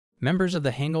Members of the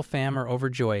Hangul fam are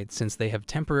overjoyed since they have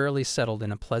temporarily settled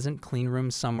in a pleasant clean room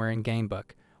somewhere in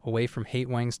Gangbuk, away from Hate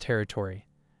Wang's territory.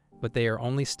 But they are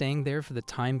only staying there for the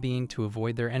time being to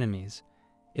avoid their enemies.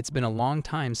 It's been a long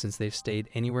time since they've stayed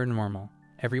anywhere normal.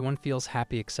 Everyone feels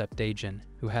happy except Dajun,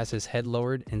 who has his head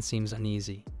lowered and seems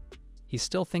uneasy. He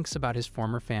still thinks about his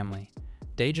former family.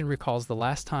 Dajun recalls the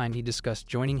last time he discussed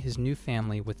joining his new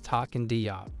family with Tak and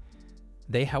Diop.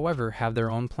 They, however, have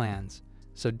their own plans.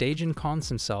 So Dajun calms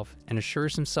himself and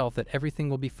assures himself that everything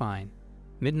will be fine.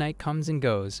 Midnight comes and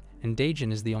goes, and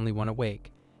Dajun is the only one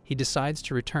awake. He decides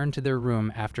to return to their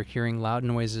room after hearing loud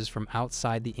noises from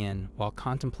outside the inn while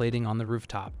contemplating on the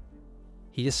rooftop.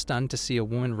 He is stunned to see a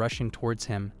woman rushing towards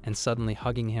him and suddenly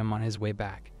hugging him on his way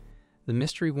back. The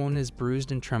mystery woman is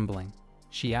bruised and trembling.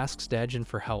 She asks Dajun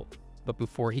for help, but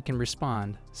before he can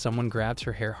respond, someone grabs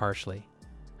her hair harshly.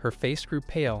 Her face grew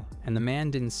pale, and the man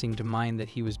didn't seem to mind that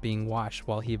he was being watched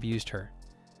while he abused her.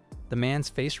 The man's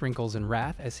face wrinkles in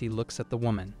wrath as he looks at the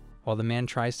woman. While the man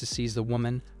tries to seize the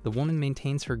woman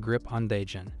maintains her grip on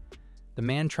Dajun. The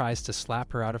man tries to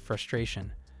slap her out of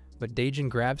frustration, but Dajun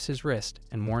grabs his wrist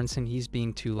and warns him he's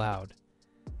being too loud.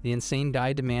 The insane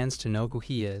guy demands to know who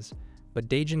he is, but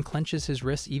Dajun clenches his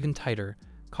wrist even tighter,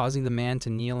 causing the man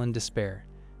to kneel in despair.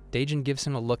 Dajun gives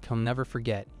him a look he'll never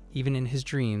forget, even in his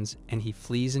dreams, and he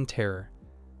flees in terror.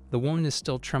 The woman is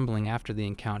still trembling after the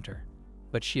encounter,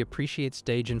 but she appreciates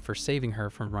Dajun for saving her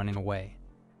from running away.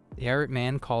 The irate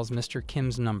man calls Mr.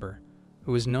 Kim's number,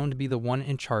 who is known to be the one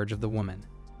in charge of the woman.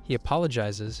 He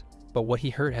apologizes, but what he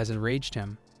heard has enraged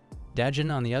him.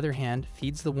 Dajun, on the other hand,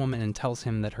 feeds the woman and tells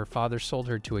him that her father sold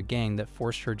her to a gang that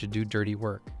forced her to do dirty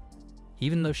work.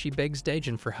 Even though she begs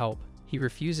Dajun for help, he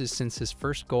refuses since his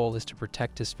first goal is to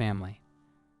protect his family.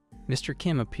 Mr.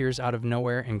 Kim appears out of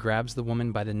nowhere and grabs the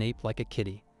woman by the nape like a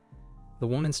kitty. The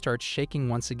woman starts shaking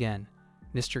once again.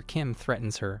 Mr. Kim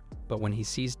threatens her, but when he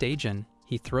sees Dajun,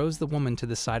 he throws the woman to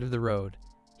the side of the road.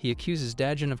 He accuses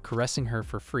Dajun of caressing her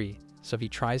for free, so he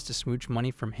tries to smooch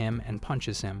money from him and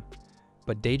punches him.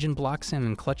 But Dajun blocks him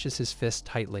and clutches his fist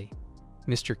tightly.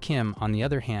 Mr. Kim, on the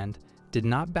other hand, did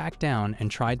not back down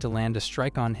and tried to land a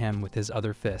strike on him with his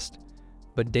other fist.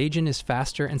 But Dajun is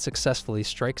faster and successfully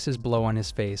strikes his blow on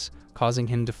his face, causing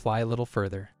him to fly a little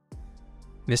further.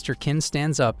 Mr. Kim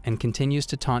stands up and continues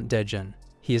to taunt Dajun.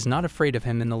 He is not afraid of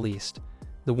him in the least.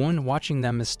 The woman watching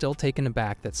them is still taken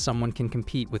aback that someone can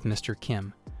compete with Mr.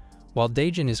 Kim. While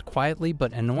Dajun is quietly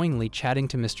but annoyingly chatting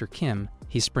to Mr. Kim,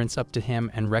 he sprints up to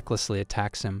him and recklessly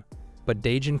attacks him. But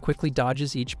Dajun quickly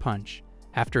dodges each punch.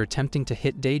 After attempting to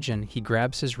hit Dajun, he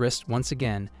grabs his wrist once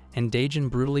again, and Dajun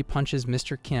brutally punches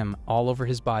Mr. Kim all over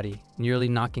his body, nearly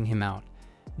knocking him out.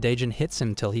 Dajun hits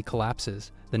him till he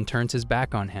collapses, then turns his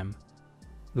back on him.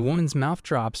 The woman's mouth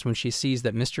drops when she sees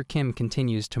that Mr. Kim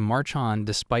continues to march on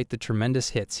despite the tremendous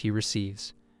hits he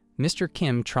receives. Mr.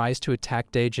 Kim tries to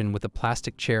attack Dajun with a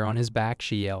plastic chair on his back,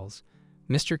 she yells.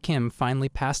 Mr. Kim finally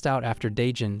passed out after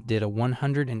Dajun did a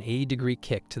 180-degree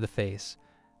kick to the face.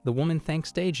 The woman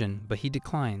thanks Dajun, but he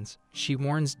declines. She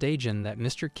warns Dajun that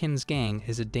Mr. Kim's gang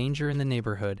is a danger in the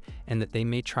neighborhood and that they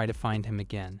may try to find him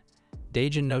again.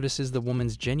 Dajun notices the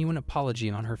woman's genuine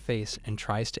apology on her face and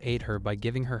tries to aid her by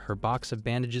giving her her box of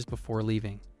bandages before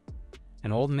leaving.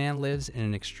 An old man lives in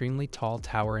an extremely tall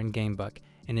tower in Gangbuk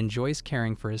and enjoys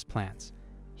caring for his plants.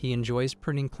 He enjoys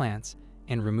pruning plants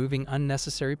and removing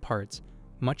unnecessary parts,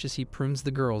 much as he prunes the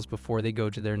girls before they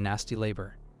go to their nasty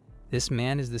labor. This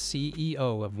man is the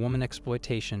CEO of woman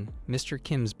exploitation, Mr.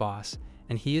 Kim's boss,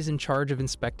 and he is in charge of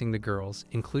inspecting the girls,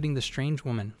 including the strange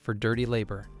woman, for dirty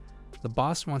labor. The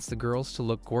boss wants the girls to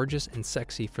look gorgeous and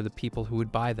sexy for the people who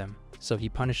would buy them, so he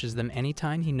punishes them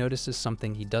anytime he notices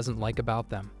something he doesn't like about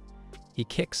them. He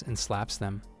kicks and slaps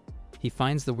them. He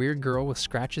finds the weird girl with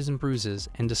scratches and bruises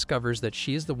and discovers that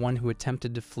she is the one who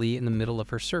attempted to flee in the middle of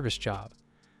her service job.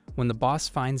 When the boss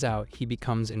finds out, he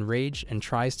becomes enraged and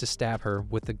tries to stab her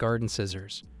with the garden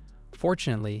scissors.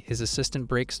 Fortunately, his assistant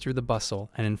breaks through the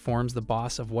bustle and informs the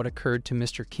boss of what occurred to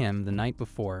Mr. Kim the night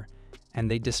before,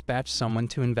 and they dispatch someone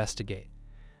to investigate.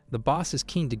 The boss is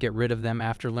keen to get rid of them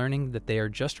after learning that they are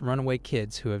just runaway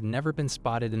kids who have never been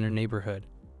spotted in their neighborhood.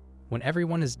 When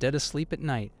everyone is dead asleep at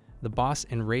night, the boss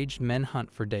enraged men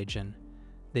hunt for Dajun.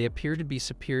 They appear to be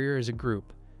superior as a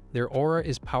group. Their aura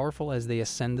is powerful as they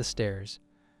ascend the stairs.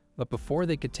 But before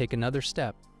they could take another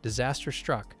step, disaster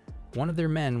struck. One of their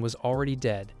men was already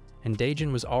dead, and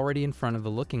Dajun was already in front of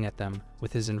them looking at them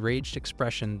with his enraged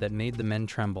expression that made the men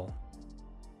tremble.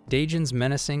 Dajun's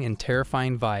menacing and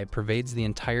terrifying vibe pervades the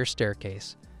entire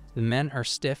staircase. The men are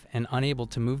stiff and unable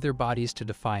to move their bodies to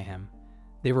defy him.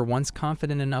 They were once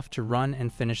confident enough to run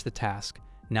and finish the task.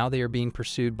 Now they are being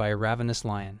pursued by a ravenous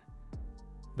lion.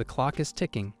 The clock is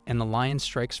ticking, and the lion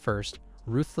strikes first,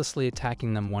 ruthlessly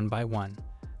attacking them one by one.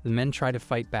 The men try to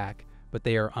fight back, but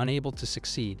they are unable to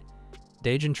succeed.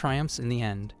 Dajun triumphs in the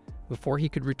end. Before he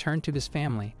could return to his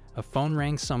family, a phone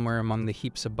rang somewhere among the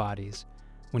heaps of bodies.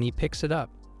 When he picks it up,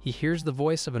 he hears the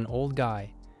voice of an old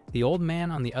guy. The old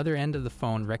man on the other end of the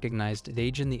phone recognized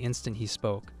Dajun the instant he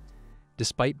spoke.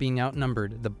 Despite being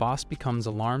outnumbered, the boss becomes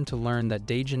alarmed to learn that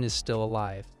Dajun is still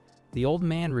alive. The old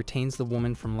man retains the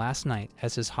woman from last night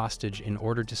as his hostage in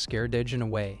order to scare Dajun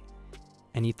away,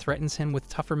 and he threatens him with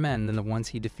tougher men than the ones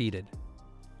he defeated.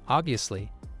 Obviously,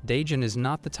 Dajun is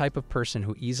not the type of person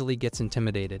who easily gets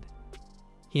intimidated.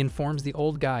 He informs the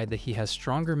old guy that he has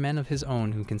stronger men of his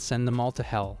own who can send them all to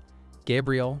hell.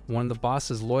 Gabriel, one of the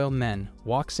boss's loyal men,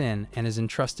 walks in and is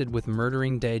entrusted with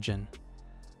murdering Dajun.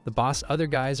 The boss' other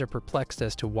guys are perplexed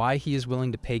as to why he is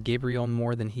willing to pay Gabriel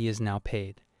more than he is now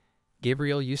paid.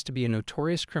 Gabriel used to be a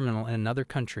notorious criminal in another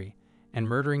country, and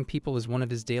murdering people is one of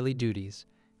his daily duties.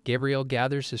 Gabriel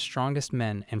gathers his strongest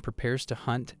men and prepares to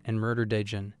hunt and murder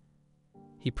Dajun.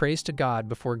 He prays to God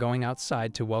before going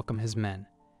outside to welcome his men.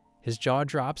 His jaw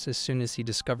drops as soon as he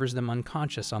discovers them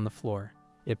unconscious on the floor.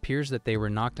 It appears that they were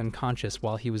knocked unconscious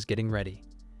while he was getting ready.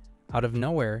 Out of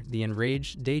nowhere, the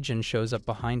enraged Dajun shows up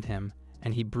behind him,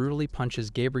 and he brutally punches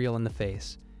Gabriel in the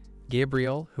face.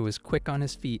 Gabriel, who is quick on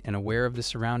his feet and aware of the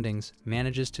surroundings,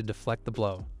 manages to deflect the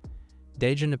blow.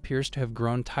 Dajun appears to have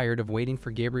grown tired of waiting for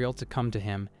Gabriel to come to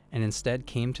him and instead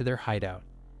came to their hideout.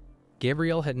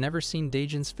 Gabriel had never seen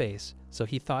Dajun's face, so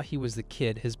he thought he was the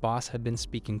kid his boss had been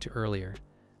speaking to earlier.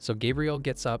 So Gabriel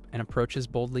gets up and approaches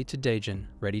boldly to Dajun,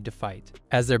 ready to fight.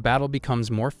 As their battle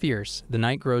becomes more fierce, the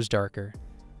night grows darker.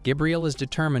 Gabriel is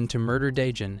determined to murder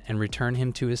Dajun and return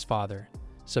him to his father,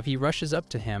 so he rushes up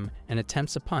to him and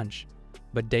attempts a punch,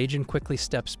 but Dajun quickly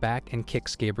steps back and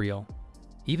kicks Gabriel.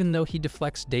 Even though he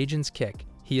deflects Dajun's kick,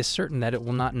 he is certain that it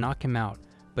will not knock him out,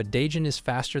 but Dajun is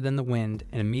faster than the wind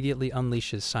and immediately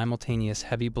unleashes simultaneous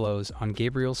heavy blows on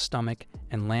Gabriel's stomach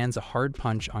and lands a hard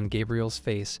punch on Gabriel's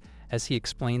face as he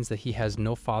explains that he has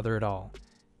no father at all.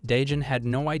 Dajun had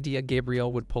no idea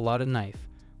Gabriel would pull out a knife,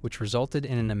 which resulted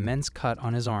in an immense cut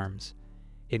on his arms.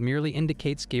 It merely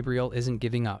indicates Gabriel isn't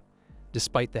giving up.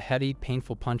 Despite the heady,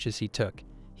 painful punches he took,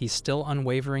 he's still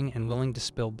unwavering and willing to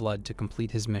spill blood to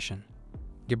complete his mission.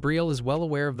 Gabriel is well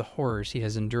aware of the horrors he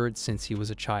has endured since he was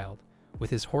a child. With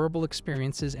his horrible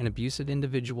experiences and abusive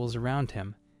individuals around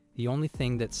him, the only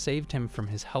thing that saved him from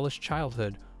his hellish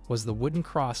childhood was the wooden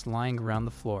cross lying around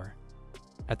the floor.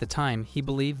 At the time, he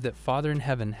believed that Father in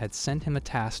Heaven had sent him a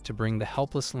task to bring the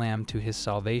helpless lamb to his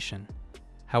salvation.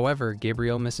 However,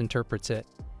 Gabriel misinterprets it,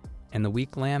 and the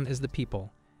weak lamb is the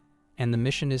people, and the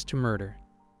mission is to murder.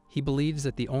 He believes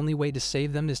that the only way to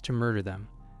save them is to murder them.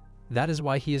 That is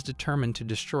why he is determined to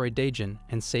destroy Dajun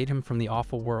and save him from the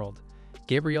awful world.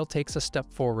 Gabriel takes a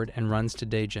step forward and runs to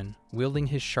Dajun, wielding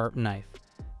his sharp knife.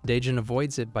 Dajun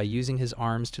avoids it by using his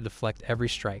arms to deflect every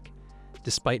strike.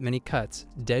 Despite many cuts,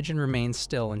 Dajun remains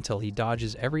still until he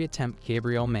dodges every attempt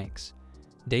Gabriel makes.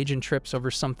 Dajun trips over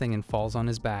something and falls on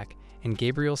his back, and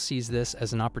Gabriel sees this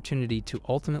as an opportunity to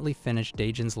ultimately finish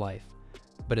Dajun's life.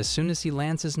 But as soon as he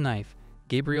lands his knife,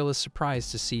 Gabriel is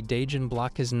surprised to see Dajun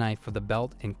block his knife with a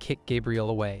belt and kick Gabriel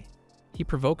away. He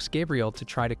provokes Gabriel to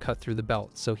try to cut through the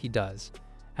belt, so he does.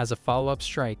 As a follow-up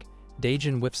strike,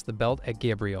 Dajun whips the belt at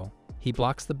Gabriel. He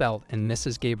blocks the belt and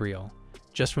misses Gabriel.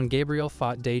 Just when Gabriel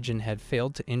thought Dajun had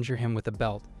failed to injure him with a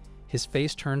belt, his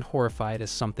face turned horrified as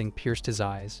something pierced his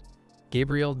eyes.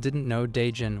 Gabriel didn't know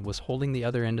Dajun was holding the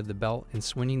other end of the belt and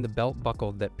swinging the belt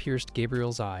buckle that pierced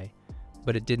Gabriel's eye.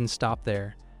 But it didn't stop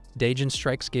there. Dajun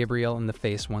strikes Gabriel in the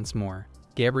face once more.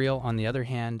 Gabriel, on the other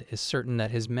hand, is certain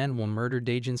that his men will murder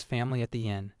Dajun's family at the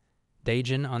inn.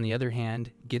 Dajun, on the other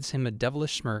hand, gives him a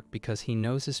devilish smirk because he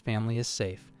knows his family is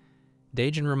safe.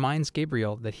 Dajun reminds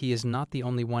Gabriel that he is not the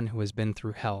only one who has been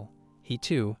through hell. He,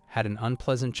 too, had an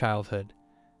unpleasant childhood.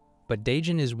 But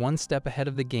Dajun is one step ahead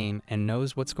of the game and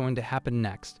knows what's going to happen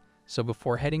next, so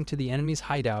before heading to the enemy's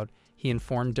hideout, he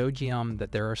informed Dojyeom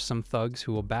that there are some thugs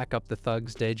who will back up the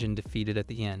thugs Dajun defeated at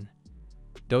the inn.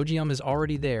 Dojyeom is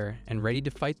already there and ready to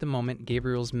fight the moment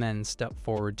Gabriel's men step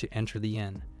forward to enter the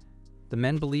inn. The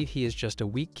men believe he is just a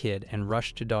weak kid and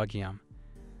rush to Dojyeom.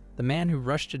 The man who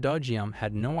rushed to Dojyeom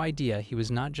had no idea he was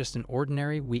not just an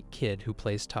ordinary weak kid who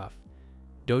plays tough.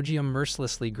 Dojyeom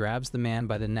mercilessly grabs the man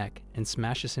by the neck and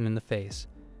smashes him in the face.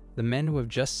 The men who have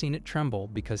just seen it tremble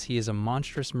because he is a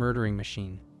monstrous murdering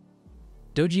machine.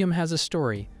 Dojyeom has a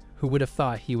story. Who would have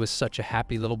thought he was such a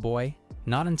happy little boy?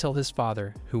 Not until his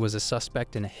father, who was a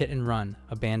suspect in a hit-and-run,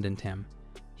 abandoned him.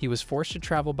 He was forced to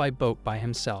travel by boat by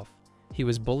himself. He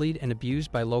was bullied and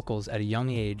abused by locals at a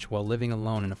young age while living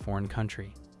alone in a foreign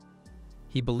country.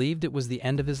 He believed it was the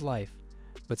end of his life,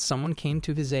 but someone came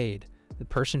to his aid, the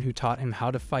person who taught him how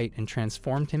to fight and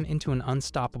transformed him into an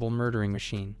unstoppable murdering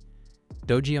machine.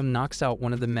 Dojum knocks out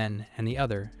one of the men, and the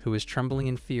other, who is trembling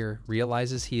in fear,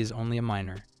 realizes he is only a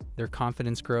minor. Their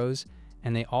confidence grows,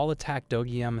 and they all attack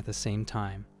Dojum at the same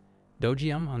time.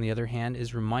 Dojum, on the other hand,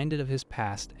 is reminded of his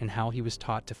past and how he was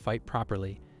taught to fight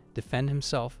properly, defend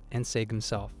himself, and save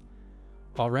himself.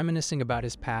 While reminiscing about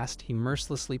his past, he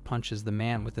mercilessly punches the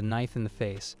man with a knife in the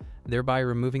face, thereby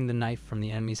removing the knife from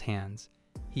the enemy's hands.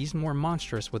 He's more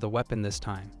monstrous with a weapon this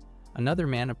time. Another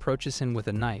man approaches him with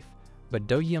a knife, but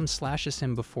Dojum slashes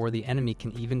him before the enemy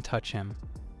can even touch him.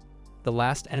 The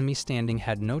last enemy standing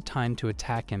had no time to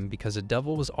attack him because a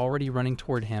devil was already running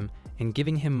toward him and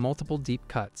giving him multiple deep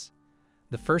cuts.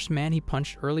 The first man he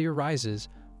punched earlier rises,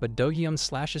 but Dojum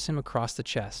slashes him across the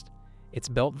chest. It's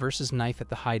belt versus knife at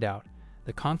the hideout.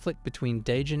 The conflict between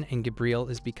Dajun and Gabriel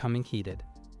is becoming heated.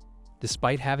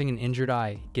 Despite having an injured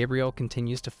eye, Gabriel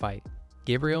continues to fight.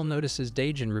 Gabriel notices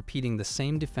Dajun repeating the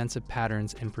same defensive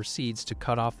patterns and proceeds to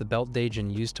cut off the belt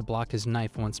Dajun used to block his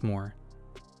knife once more.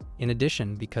 In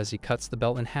addition, because he cuts the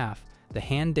belt in half, the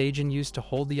hand Dajun used to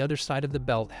hold the other side of the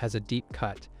belt has a deep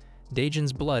cut.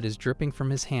 Dajun's blood is dripping from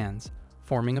his hands,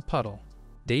 forming a puddle.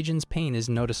 Dajun's pain is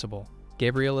noticeable.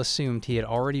 Gabriel assumed he had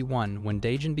already won when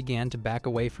Dajun began to back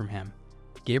away from him.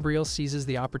 Gabriel seizes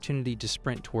the opportunity to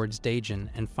sprint towards Dajun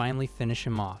and finally finish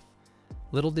him off.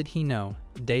 Little did he know,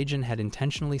 Dajun had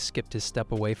intentionally skipped his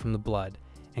step away from the blood,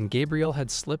 and Gabriel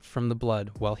had slipped from the blood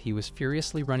while he was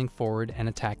furiously running forward and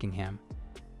attacking him.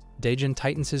 Dajun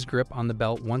tightens his grip on the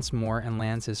belt once more and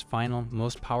lands his final,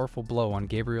 most powerful blow on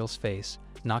Gabriel's face,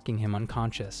 knocking him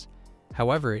unconscious.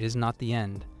 However, it is not the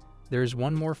end. There is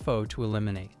one more foe to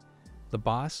eliminate. The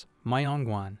boss,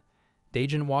 Myongwan.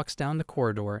 Dajun walks down the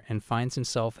corridor and finds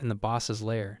himself in the boss's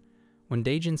lair. When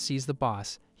Dajun sees the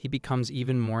boss, he becomes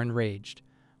even more enraged.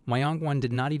 Myongwan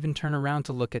did not even turn around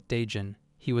to look at Dajun.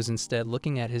 He was instead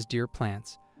looking at his dear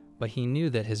plants. But he knew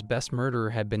that his best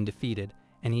murderer had been defeated,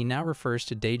 and he now refers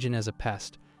to Dajun as a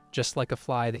pest, just like a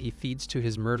fly that he feeds to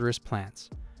his murderous plants.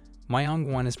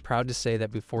 Myongwan is proud to say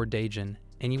that before Dajun,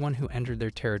 anyone who entered their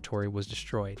territory was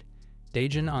destroyed.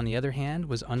 Dajun, on the other hand,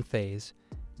 was unfazed.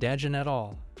 Dajun et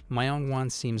al. Myongwan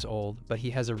seems old, but he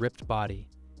has a ripped body.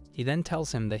 He then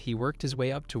tells him that he worked his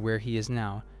way up to where he is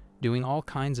now, doing all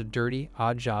kinds of dirty,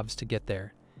 odd jobs to get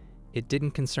there. It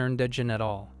didn't concern Dajun at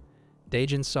all.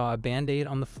 Dajun saw a band-aid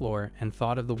on the floor and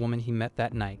thought of the woman he met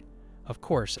that night. Of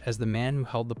course, as the man who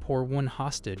held the poor woman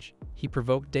hostage, he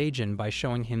provoked Dajun by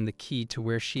showing him the key to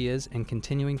where she is and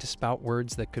continuing to spout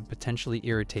words that could potentially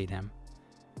irritate him.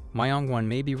 Myongwan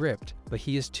may be ripped, but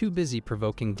he is too busy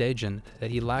provoking Dajun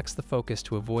that he lacks the focus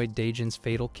to avoid Dajun's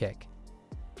fatal kick.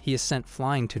 He is sent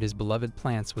flying to his beloved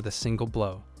plants with a single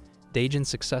blow. Dajun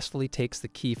successfully takes the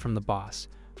key from the boss,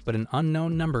 but an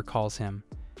unknown number calls him.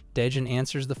 Dajun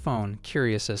answers the phone,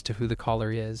 curious as to who the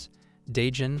caller is.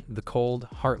 Dajun, the cold,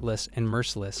 heartless, and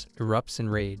merciless, erupts in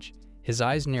rage. His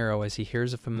eyes narrow as he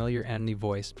hears a familiar enemy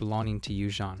voice belonging to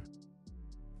Yuzhong.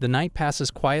 The night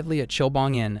passes quietly at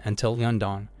Chilbong Inn until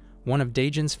Yundong, one of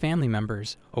Dajun's family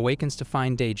members, awakens to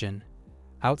find Dajun.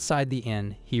 Outside the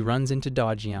inn, he runs into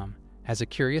Dajun. As a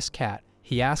curious cat,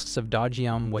 he asks of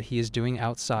Dajun what he is doing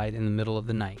outside in the middle of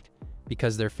the night.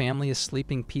 Because their family is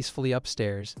sleeping peacefully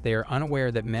upstairs, they are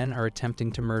unaware that men are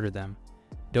attempting to murder them.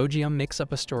 Dojum makes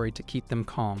up a story to keep them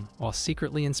calm, while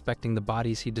secretly inspecting the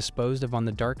bodies he disposed of on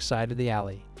the dark side of the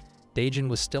alley. Dajun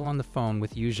was still on the phone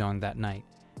with Yuzhong that night.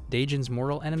 Dajun's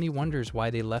mortal enemy wonders why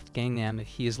they left Gangnam if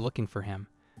he is looking for him.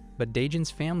 But Dajun's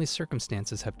family's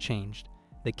circumstances have changed.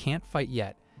 They can't fight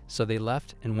yet, so they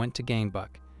left and went to Gangbuk.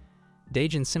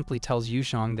 Dajun simply tells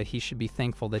Yuzhong that he should be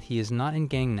thankful that he is not in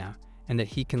Gangnam and that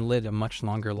he can live a much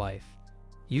longer life.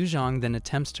 Yuzhong then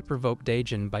attempts to provoke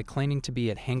Dajun by claiming to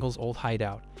be at Hangel's old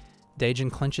hideout.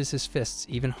 Dajun clenches his fists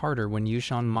even harder when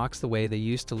Yuzhong mocks the way they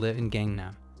used to live in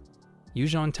Gangnam.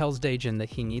 Yuzhong tells Dajun that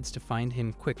he needs to find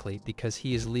him quickly because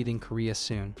he is leaving Korea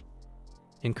soon.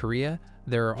 In Korea,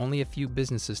 there are only a few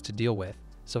businesses to deal with,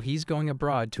 so he's going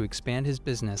abroad to expand his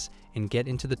business and get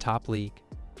into the top league.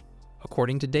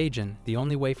 According to Dajun, the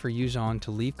only way for Yuzhong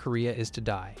to leave Korea is to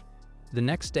die. The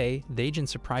next day, Dajun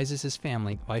surprises his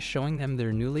family by showing them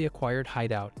their newly acquired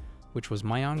hideout, which was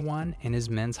Myongwan and his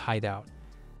men's hideout.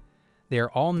 They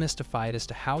are all mystified as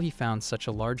to how he found such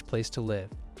a large place to live.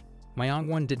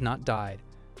 Myongwan did not die,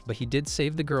 but he did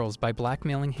save the girls by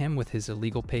blackmailing him with his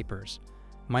illegal papers.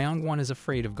 Myongwan is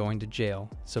afraid of going to jail,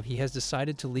 so he has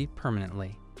decided to leave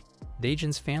permanently.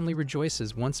 Dajun's family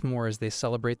rejoices once more as they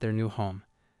celebrate their new home.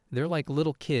 They're like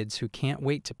little kids who can't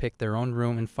wait to pick their own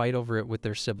room and fight over it with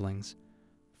their siblings.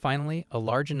 Finally, a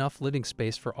large enough living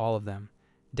space for all of them.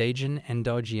 Dajun and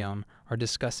Dojyeom are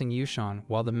discussing Yushan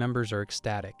while the members are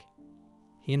ecstatic.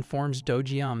 He informs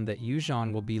Dojyeom that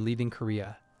Yushan will be leaving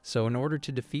Korea, so in order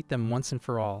to defeat them once and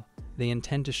for all, they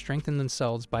intend to strengthen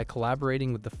themselves by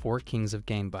collaborating with the Four Kings of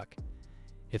Gangbuk.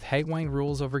 If Haegwang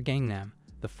rules over Gangnam,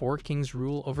 the Four Kings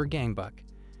rule over Gangbuk.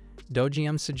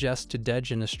 Dojyeom suggests to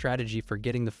Dajun a strategy for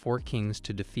getting the Four Kings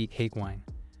to defeat Haegwang.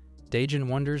 Dajun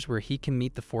wonders where he can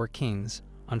meet the Four Kings.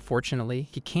 Unfortunately,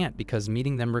 he can't because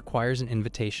meeting them requires an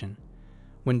invitation.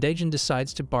 When Dajun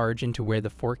decides to barge into where the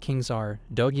Four Kings are,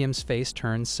 Dogyeom's face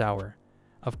turns sour.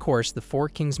 Of course, the Four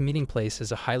Kings meeting place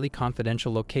is a highly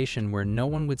confidential location where no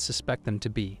one would suspect them to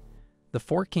be. The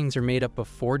Four Kings are made up of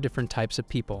 4 different types of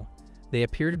people. They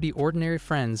appear to be ordinary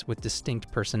friends with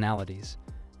distinct personalities.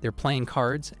 They're playing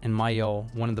cards, and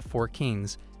Mayol, one of the Four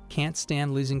Kings, can't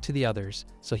stand losing to the others,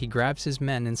 so he grabs his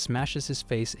men and smashes his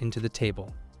face into the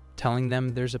table, telling them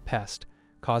there's a pest,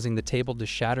 causing the table to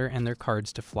shatter and their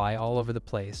cards to fly all over the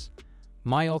place.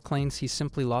 Mayol claims he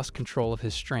simply lost control of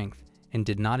his strength and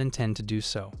did not intend to do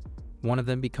so. One of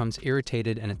them becomes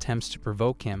irritated and attempts to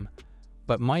provoke him,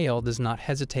 but Mayol does not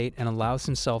hesitate and allows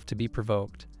himself to be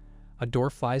provoked. A door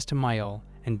flies to Mayol,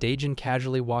 and Dajun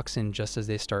casually walks in just as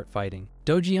they start fighting.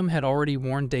 Dojyeom had already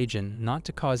warned Dajun not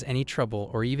to cause any trouble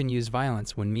or even use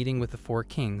violence when meeting with the Four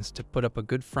Kings, to put up a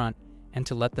good front and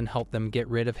to let them help them get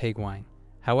rid of Haegwang.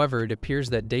 However, it appears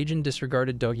that Dajun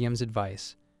disregarded Dogyeom's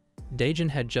advice. Dajun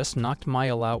had just knocked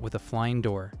Mayol out with a flying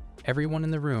door. Everyone in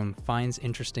the room finds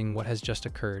interesting what has just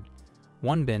occurred.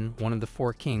 Wonbin, one of the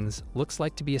Four Kings, looks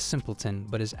like to be a simpleton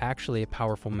but is actually a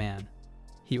powerful man.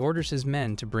 He orders his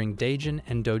men to bring Dajun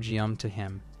and Dojyeom to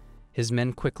him. His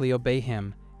men quickly obey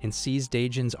him and seize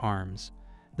Dajun's arms.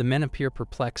 The men appear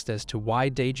perplexed as to why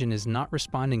Dajun is not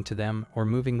responding to them or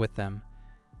moving with them.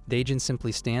 Dajun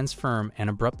simply stands firm and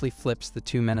abruptly flips the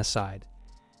 2 men aside.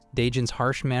 Dajun's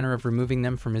harsh manner of removing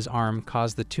them from his arm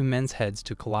caused the 2 men's heads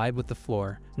to collide with the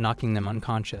floor, knocking them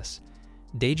unconscious.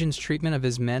 Dajun's treatment of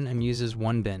his men amuses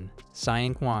Wonbin.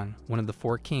 Saiyang Hwan, one of the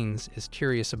Four Kings, is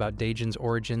curious about Dajun's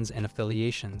origins and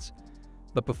affiliations.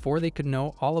 But before they could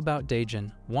know all about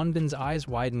Dajun, Wonbin's eyes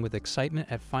widen with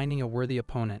excitement at finding a worthy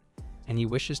opponent, and he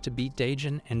wishes to beat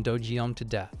Dajun and Dojyeom to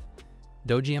death.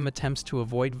 Dojyeom attempts to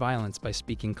avoid violence by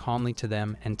speaking calmly to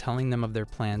them and telling them of their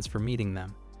plans for meeting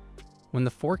them. When the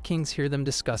Four Kings hear them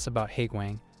discuss about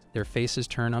Haegwang, their faces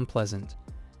turn unpleasant.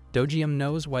 Dojyeom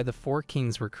knows why the Four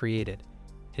Kings were created.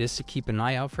 It is to keep an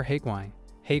eye out for Haegwang.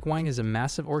 Haegwang is a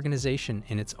massive organization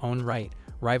in its own right,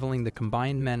 rivaling the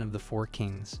combined men of the Four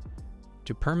Kings.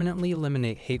 To permanently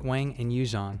eliminate Haegwang and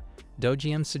Yushan,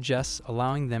 Dojyeom suggests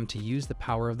allowing them to use the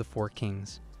power of the Four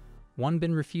Kings.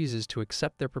 Wonbin refuses to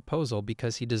accept their proposal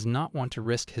because he does not want to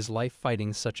risk his life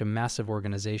fighting such a massive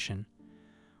organization.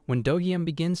 When Dojyeom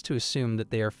begins to assume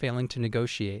that they are failing to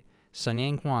negotiate,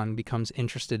 Saiyang Hwan becomes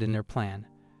interested in their plan,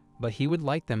 but he would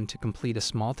like them to complete a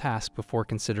small task before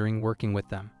considering working with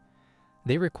them.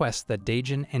 They request that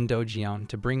Dajun and Dojyeom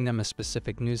to bring them a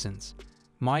specific nuisance.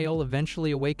 Mayol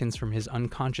eventually awakens from his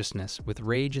unconsciousness with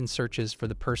rage and searches for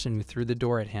the person who threw the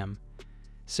door at him.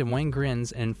 Simwang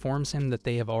grins and informs him that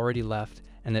they have already left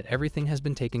and that everything has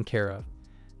been taken care of.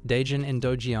 Dajun and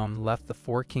Dojyeom left the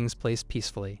Four Kings' place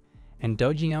peacefully, and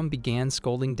Dojyeom began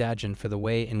scolding Dajun for the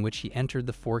way in which he entered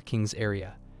the Four Kings'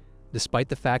 area. Despite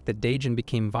the fact that Dajun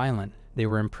became violent, they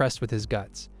were impressed with his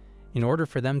guts. In order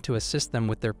for them to assist them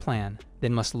with their plan, they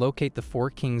must locate the Four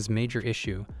Kings' major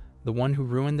issue, the one who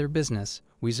ruined their business,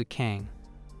 Wizu Kang.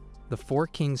 The Four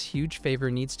Kings' huge favor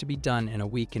needs to be done in a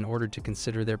week in order to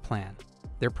consider their plan.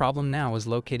 Their problem now is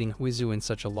locating Wizu in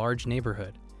such a large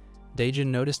neighborhood. Dajun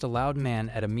noticed a loud man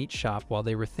at a meat shop while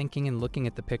they were thinking and looking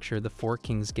at the picture the Four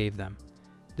Kings gave them.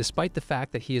 Despite the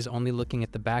fact that he is only looking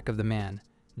at the back of the man,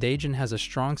 Dajun has a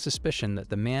strong suspicion that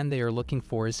the man they are looking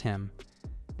for is him.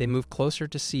 They move closer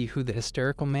to see who the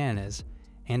hysterical man is,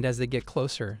 and as they get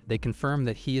closer, they confirm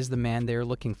that he is the man they are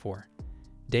looking for.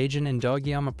 Dajun and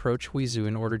Dogyeom approach Wizu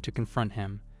in order to confront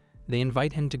him. They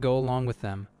invite him to go along with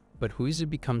them, but Wizu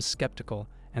becomes skeptical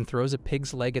and throws a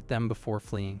pig's leg at them before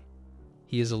fleeing.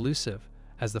 He is elusive,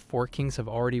 as the Four Kings have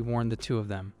already warned the 2 of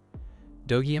them.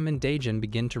 Dogyeom and Dajun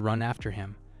begin to run after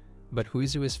him, but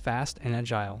Wizu is fast and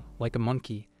agile, like a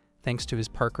monkey, thanks to his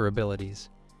parkour abilities.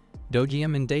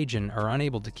 Dogyeom and Dajun are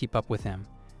unable to keep up with him.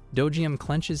 Dogyeom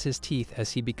clenches his teeth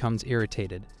as he becomes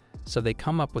irritated, so they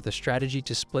come up with a strategy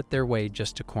to split their way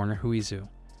just to corner Wizu.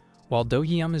 While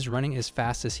Dogyeom is running as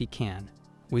fast as he can,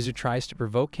 Wizu tries to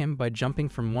provoke him by jumping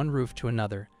from one roof to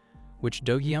another, which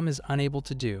Dogyeom is unable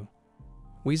to do.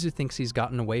 Wizu thinks he's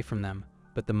gotten away from them,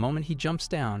 but the moment he jumps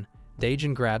down,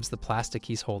 Dajun grabs the plastic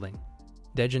he's holding.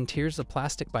 Dajun tears the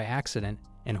plastic by accident,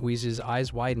 and Huizu's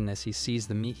eyes widen as he sees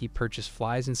the meat he purchased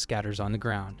flies and scatters on the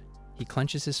ground. He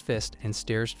clenches his fist and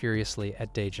stares furiously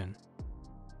at Dajun.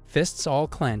 Fists all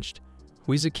clenched,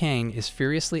 Huizu Kang is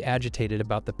furiously agitated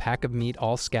about the pack of meat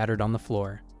all scattered on the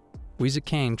floor. Huizu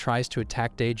Kang tries to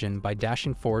attack Dajun by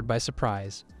dashing forward by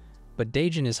surprise, but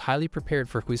Dajun is highly prepared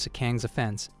for Huizu Kang's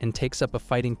offense and takes up a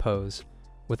fighting pose.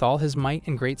 With all his might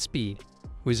and great speed,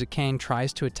 Huizu Kang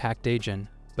tries to attack Dajun,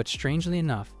 but strangely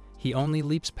enough, he only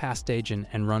leaps past Dajun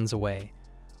and runs away.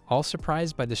 All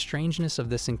surprised by the strangeness of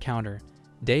this encounter,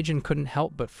 Dajun couldn't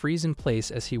help but freeze in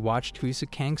place as he watched Huizu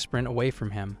Kang sprint away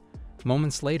from him.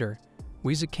 Moments later,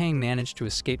 Huizu Kang managed to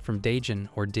escape from Dajun,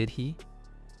 or did he?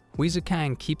 Huizu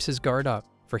Kang keeps his guard up,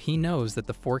 for he knows that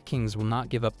the four kings will not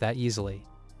give up that easily.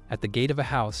 At the gate of a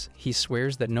house, he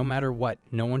swears that no matter what,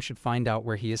 no one should find out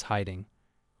where he is hiding.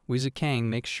 Huizu Kang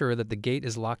makes sure that the gate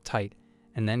is locked tight,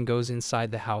 and then goes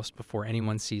inside the house before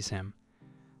anyone sees him.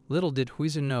 Little did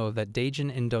Huizu know that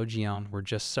Dajun and Dojun were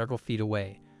just several feet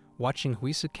away, watching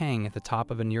Huizu Kang at the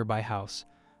top of a nearby house.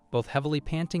 Both heavily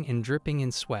panting and dripping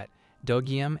in sweat,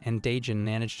 Dogyeom and Dajun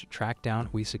managed to track down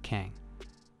Huizu Kang.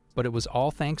 But it was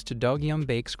all thanks to Dogyeom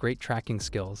Baek's great tracking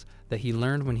skills that he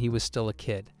learned when he was still a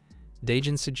kid.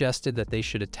 Dajun suggested that they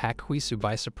should attack Huizu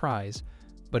by surprise,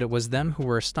 but it was them who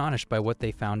were astonished by what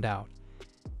they found out.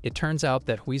 It turns out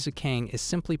that Huizu Kang is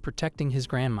simply protecting his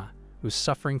grandma, who's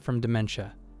suffering from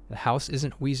dementia. The house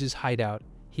isn't Huizu's hideout.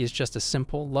 He is just a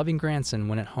simple, loving grandson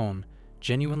when at home,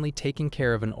 genuinely taking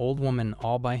care of an old woman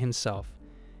all by himself.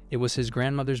 It was his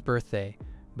grandmother's birthday,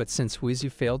 but since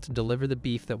Huizu failed to deliver the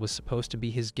beef that was supposed to be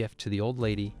his gift to the old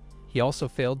lady, he also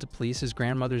failed to please his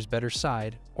grandmother's better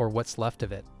side, or what's left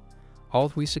of it. All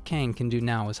Huizu Kang can do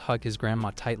now is hug his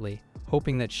grandma tightly,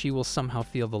 hoping that she will somehow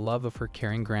feel the love of her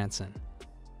caring grandson.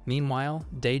 Meanwhile,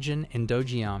 Dajun and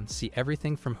Dogyeom see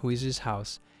everything from Huizu's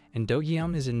house, and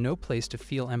Dogyeom is in no place to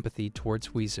feel empathy towards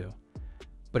Huizu.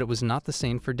 But it was not the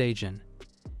same for Dajun.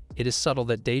 It is subtle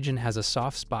that Dajun has a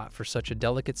soft spot for such a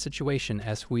delicate situation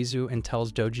as Huizu and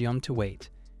tells Dogyeom to wait.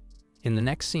 In the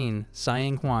next scene,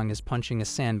 Saiyang Huang is punching a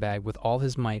sandbag with all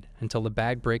his might until the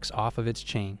bag breaks off of its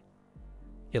chain.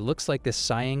 It looks like this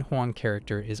Saiyang Huang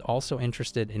character is also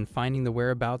interested in finding the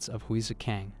whereabouts of Huizu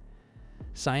Kang.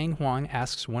 Saiyang Huang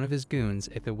asks one of his goons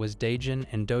if it was Dajun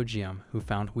and Dogyeom who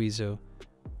found Huizu,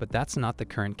 but that's not the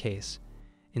current case.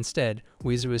 Instead,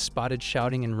 Huizu is spotted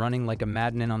shouting and running like a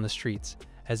madman on the streets,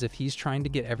 as if he's trying to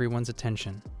get everyone's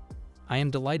attention. I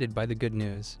am delighted by the good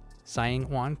news. Saiyang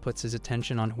Huang puts his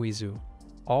attention on Huizu,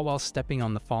 all while stepping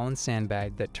on the fallen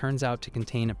sandbag that turns out to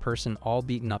contain a person all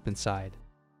beaten up inside.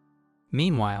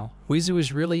 Meanwhile, Huizu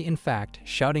is really, in fact,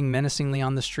 shouting menacingly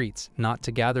on the streets, not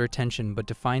to gather attention but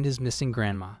to find his missing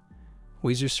grandma.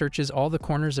 Huizu searches all the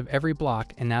corners of every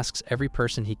block and asks every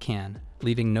person he can,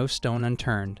 leaving no stone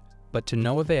unturned, but to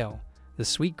no avail. The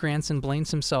sweet grandson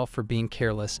blames himself for being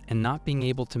careless and not being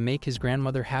able to make his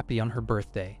grandmother happy on her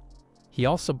birthday. He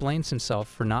also blames himself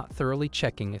for not thoroughly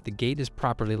checking if the gate is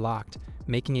properly locked,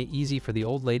 making it easy for the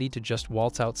old lady to just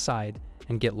waltz outside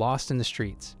and get lost in the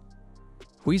streets.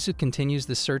 Huizu continues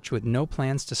the search with no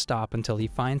plans to stop until he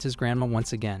finds his grandma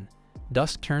once again.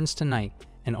 Dusk turns to night,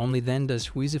 and only then does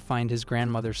Huizu find his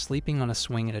grandmother sleeping on a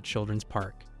swing at a children's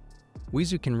park.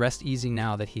 Huizu can rest easy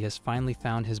now that he has finally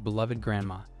found his beloved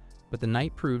grandma, but the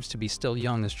night proves to be still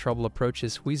young as trouble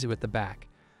approaches Huizu at the back.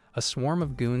 A swarm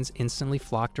of goons instantly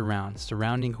flocked around,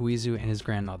 surrounding Huizu and his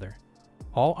grandmother.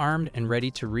 All armed and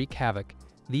ready to wreak havoc,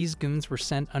 these goons were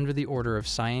sent under the order of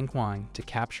Saiyang Huang to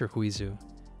capture Huizu.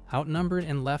 Outnumbered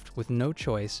and left with no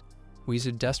choice,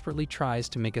 Huizu desperately tries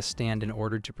to make a stand in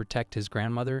order to protect his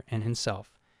grandmother and himself.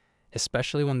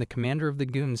 Especially when the commander of the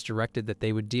goons directed that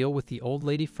they would deal with the old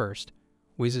lady first,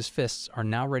 Huizu's fists are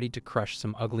now ready to crush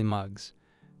some ugly mugs.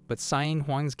 But Saiyang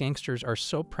Huang's gangsters are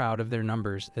so proud of their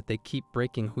numbers that they keep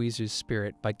breaking Huizu's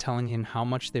spirit by telling him how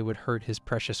much they would hurt his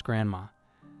precious grandma.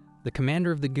 The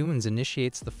commander of the goons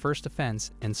initiates the first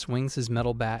offense and swings his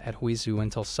metal bat at Huizu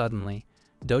until suddenly,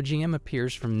 Dogyeom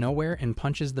appears from nowhere and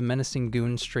punches the menacing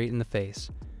goon straight in the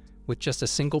face. With just a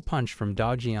single punch from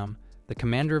Dogyeom, the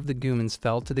commander of the goons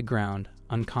fell to the ground,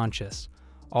 unconscious.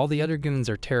 All the other goons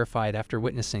are terrified after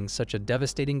witnessing such a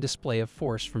devastating display of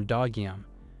force from Dogyeom.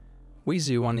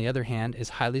 Huizu, on the other hand, is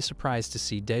highly surprised to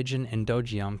see Dajun and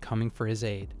Dogyeom coming for his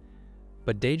aid.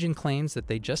 But Dajun claims that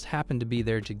they just happened to be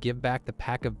there to give back the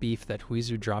pack of beef that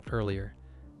Huizu dropped earlier.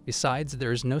 Besides,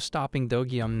 there is no stopping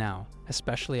Dogyeom now,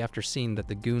 especially after seeing that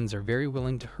the goons are very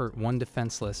willing to hurt one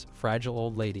defenseless, fragile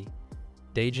old lady.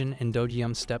 Dajun and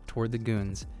Dogyeom step toward the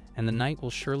goons, and the night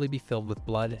will surely be filled with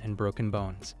blood and broken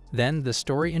bones. Then, the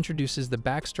story introduces the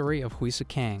backstory of Huizu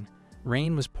Kang.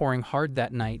 Rain was pouring hard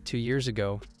that night 2 years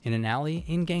ago in an alley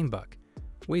in Gangbuk.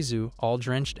 Huizu, all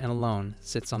drenched and alone,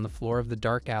 sits on the floor of the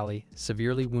dark alley,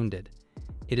 severely wounded.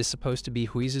 It is supposed to be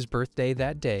Huizu's birthday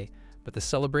that day, but the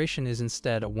celebration is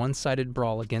instead a one-sided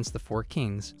brawl against the Four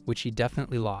Kings, which he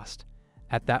definitely lost.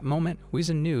 At that moment,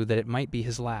 Huizu knew that it might be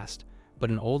his last,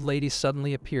 but an old lady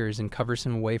suddenly appears and covers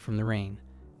him away from the rain.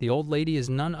 The old lady is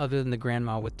none other than the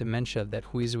grandma with dementia that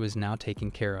Huizu is now taking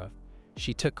care of.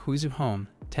 She took Huizu home,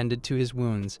 tended to his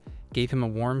wounds, gave him a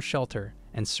warm shelter,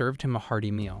 and served him a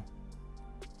hearty meal.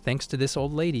 Thanks to this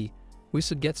old lady,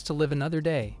 Huizu gets to live another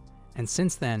day, and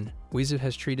since then, Huizu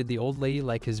has treated the old lady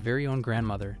like his very own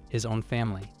grandmother, his own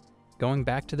family. Going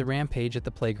back to the rampage at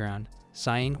the playground,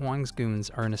 Saiying Huang's goons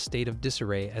are in a state of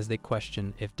disarray as they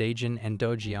question if Dajun and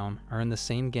Dojun are in the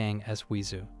same gang as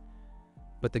Huizu.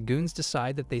 But the goons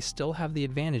decide that they still have the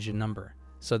advantage in number,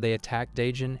 so they attack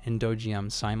Dajun and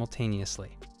Dojun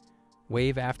simultaneously.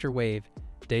 Wave after wave,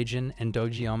 Dajun and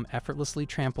Dojun effortlessly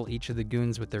trample each of the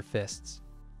goons with their fists.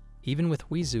 Even with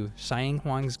Huizu, Saiying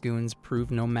Huang's goons prove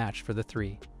no match for the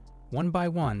three. One by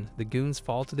one, the goons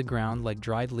fall to the ground like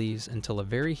dried leaves until a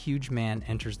very huge man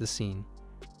enters the scene.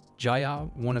 Jaya,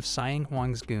 one of Saiying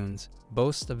Huang's goons,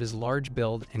 boasts of his large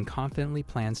build and confidently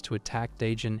plans to attack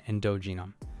Dajun and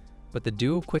Dojun. But the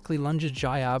duo quickly lunges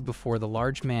Jaya before the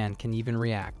large man can even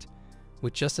react.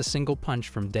 With just a single punch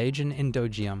from Dajun and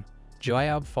Dojun,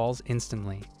 Jaya falls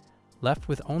instantly. Left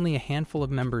with only a handful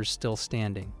of members still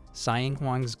standing, Saiying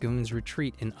Huang's goons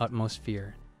retreat in utmost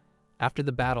fear. After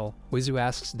the battle, Huizu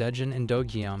asks Dajun and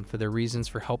Dojun for their reasons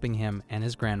for helping him and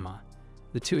his grandma.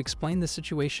 The two explain the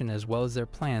situation as well as their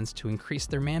plans to increase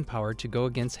their manpower to go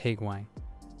against Haiguang.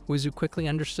 Huizu quickly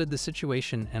understood the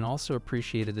situation and also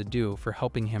appreciated the duo for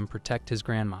helping him protect his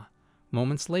grandma.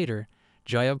 Moments later,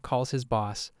 Jayab calls his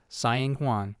boss, Saiying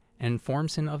Huang, and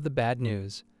informs him of the bad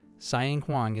news. Saiying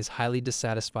Huang is highly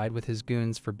dissatisfied with his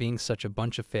goons for being such a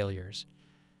bunch of failures.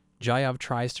 Jayab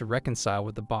tries to reconcile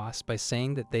with the boss by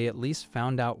saying that they at least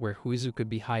found out where Huizu could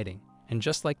be hiding, and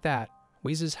just like that,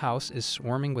 Huizu's house is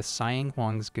swarming with Saiying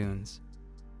Huang's goons.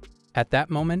 At that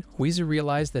moment, Huizu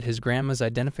realized that his grandma's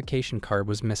identification card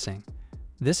was missing.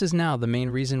 This is now the main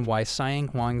reason why Saiying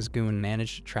Huang's goon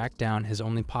managed to track down his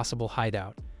only possible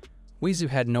hideout. Huizu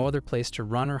had no other place to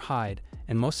run or hide,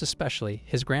 and most especially,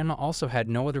 his grandma also had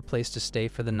no other place to stay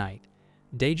for the night.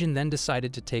 Dajun then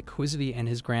decided to take Huizu and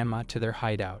his grandma to their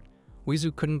hideout.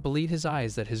 Huizu couldn't believe his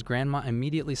eyes that his grandma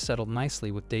immediately settled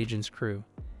nicely with Dajun's crew.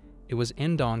 It was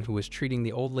Indong who was treating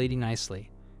the old lady nicely,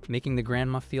 making the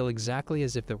grandma feel exactly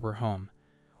as if it were home.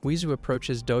 Huizu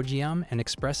approaches Dojun and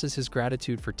expresses his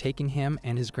gratitude for taking him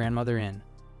and his grandmother in.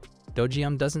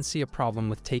 Dojun doesn't see a problem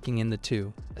with taking in the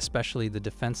two, especially the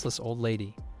defenseless old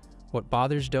lady. What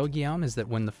bothers Dojun is that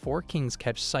when the Four Kings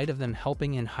catch sight of them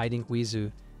helping and hiding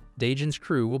Huizu, Dajun's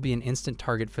crew will be an instant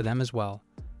target for them as well.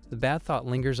 The bad thought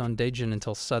lingers on Dajun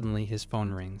until suddenly his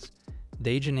phone rings.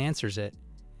 Dajun answers it,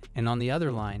 and on the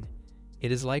other line,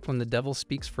 it is like when the devil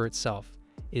speaks for itself.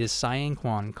 It is Saiying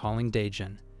Huang calling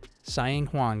Dajun. Saiying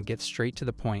Huang gets straight to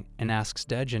the point and asks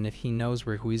Dajun if he knows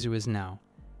where Huizu is now.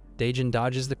 Dajun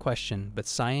dodges the question, but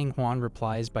Saiying Huang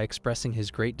replies by expressing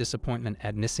his great disappointment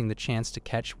at missing the chance to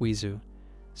catch Huizu.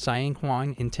 Saiying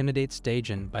Huang intimidates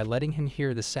Dajun by letting him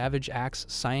hear the savage acts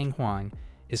Saiying Huang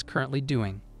is currently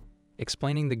doing,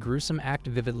 explaining the gruesome act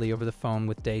vividly over the phone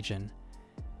with Dajun.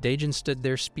 Dajun stood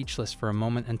there speechless for a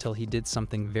moment until he did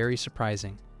something very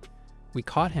surprising. "We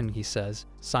caught him," he says.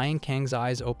 Saiying Kang's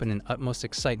eyes open in utmost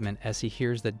excitement as he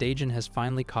hears that Dajun has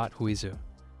finally caught Huizu.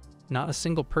 Not a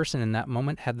single person in that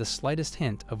moment had the slightest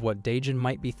hint of what Dajun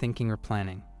might be thinking or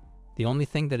planning. The only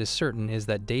thing that is certain is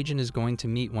that Dajun is going to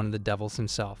meet one of the devils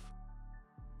himself.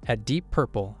 At Deep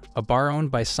Purple, a bar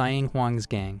owned by Saiying Huang's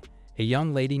gang, a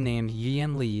young lady named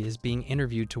Yian Li is being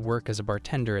interviewed to work as a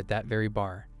bartender at that very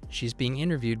bar. She's being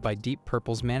interviewed by Deep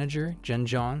Purple's manager,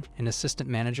 Zhenjiang, and assistant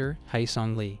manager,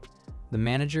 Haisong Li. The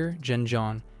manager,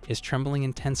 Zhenjiang, is trembling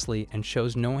intensely and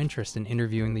shows no interest in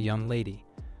interviewing the young lady.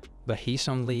 But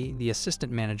Haisong Li, the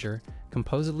assistant manager,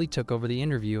 composedly took over the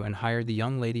interview and hired the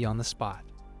young lady on the spot.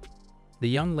 The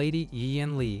young lady,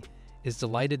 Yian Li, is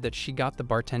delighted that she got the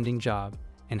bartending job,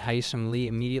 and Haisong Li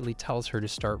immediately tells her to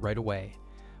start right away.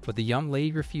 But the young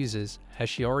lady refuses, as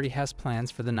she already has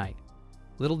plans for the night.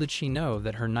 Little did she know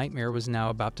that her nightmare was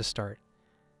now about to start.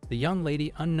 The young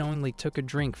lady unknowingly took a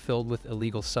drink filled with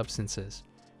illegal substances.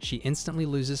 She instantly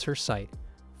loses her sight,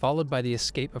 followed by the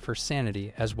escape of her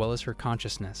sanity as well as her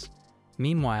consciousness.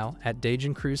 Meanwhile, at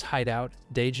Dajun Crew's hideout,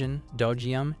 Dajun,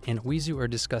 Dojun, and Huizu are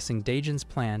discussing Dajun's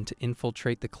plan to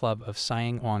infiltrate the club of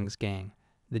Saiying Huang's gang,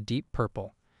 the Deep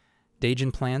Purple.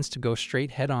 Dajun plans to go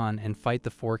straight head-on and fight the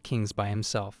Four Kings by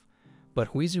himself.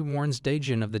 But Huizu warns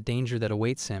Dajun of the danger that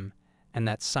awaits him, and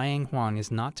that Siang Huang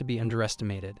is not to be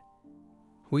underestimated.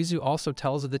 Huizu also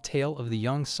tells of the tale of the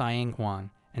young Siang Huang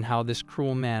and how this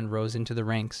cruel man rose into the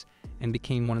ranks and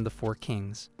became one of the four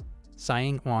kings.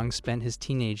 Siang Huang spent his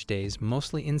teenage days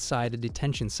mostly inside a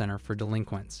detention center for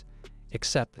delinquents,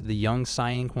 except the young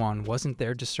Siang Huang wasn't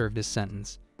there to serve his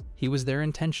sentence. He was there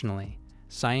intentionally.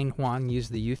 Siang Huang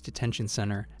used the youth detention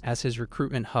center as his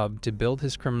recruitment hub to build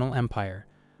his criminal empire,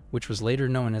 which was later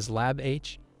known as Lab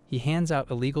H. He hands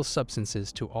out illegal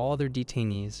substances to all other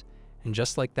detainees, and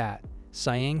just like that,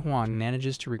 Siang Huang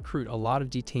manages to recruit a lot of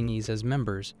detainees as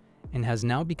members and has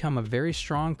now become a very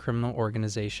strong criminal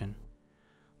organization.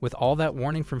 With all that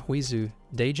warning from Huizu,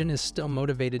 Dajun is still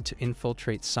motivated to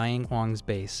infiltrate Siang Huang's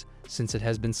base, since it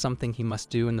has been something he must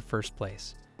do in the first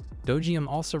place. Dojiem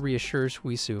also reassures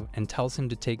Huizu and tells him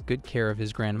to take good care of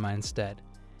his grandma instead.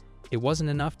 It wasn't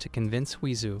enough to convince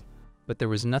Huizu, but there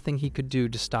was nothing he could do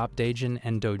to stop Dajun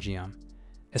and Dojiem,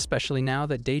 especially now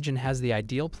that Dajun has the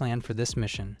ideal plan for this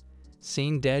mission.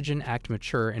 Seeing Dajun act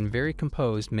mature and very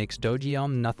composed makes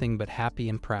Dojiem nothing but happy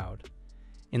and proud.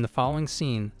 In the following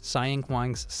scene, Siang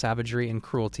Huang's savagery and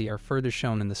cruelty are further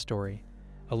shown in the story.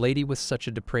 A lady with such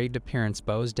a depraved appearance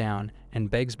bows down and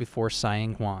begs before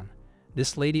Siang Huang.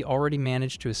 This lady already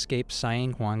managed to escape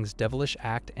Siang Huang's devilish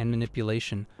act and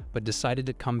manipulation, but decided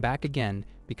to come back again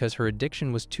because her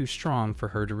addiction was too strong for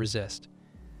her to resist.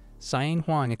 Siang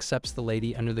Huang accepts the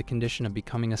lady under the condition of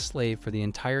becoming a slave for the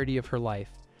entirety of her life.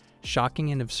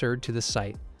 Shocking and absurd to the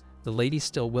sight, the lady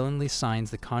still willingly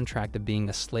signs the contract of being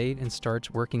a slave and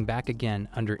starts working back again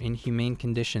under inhumane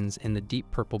conditions in the Deep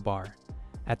Purple Bar.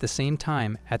 At the same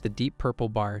time, at the Deep Purple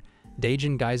Bar,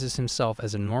 Dajun guises himself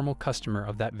as a normal customer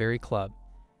of that very club.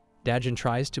 Dajun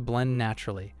tries to blend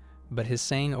naturally, but his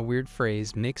saying a weird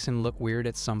phrase makes him look weird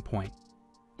at some point.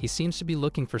 He seems to be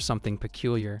looking for something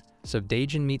peculiar, so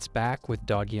Dajun meets back with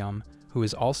Dogyeom, who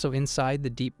is also inside the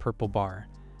Deep Purple Bar.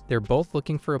 They're both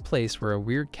looking for a place where a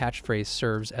weird catchphrase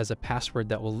serves as a password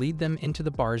that will lead them into the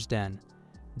bar's den.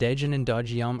 Dajun and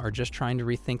Dogyeom are just trying to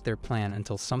rethink their plan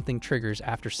until something triggers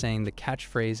after saying the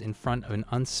catchphrase in front of an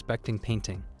unsuspecting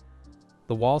painting.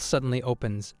 The wall suddenly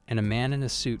opens, and a man in a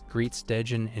suit greets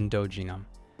Dajun and Dogyeom.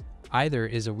 Either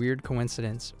is a weird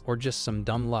coincidence or just some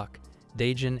dumb luck.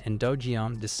 Dajun and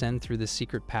Dogyeom descend through the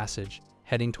secret passage,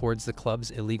 heading towards the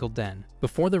club's illegal den.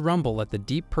 Before the rumble at the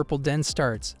Deep Purple Den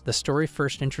starts, the story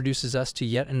first introduces us to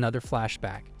yet another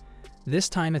flashback. This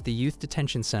time at the Youth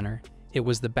Detention Center, it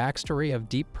was the backstory of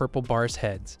Deep Purple Bar's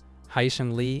heads,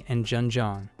 Haisheng Li and Jun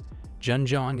Zhang. Jun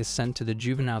Zhang is sent to the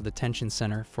Juvenile Detention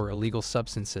Center for illegal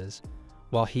substances,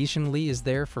 while Haisheng Li is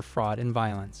there for fraud and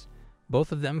violence.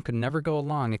 Both of them could never go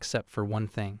along except for one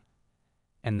thing,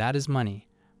 and that is money.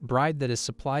 Bride that is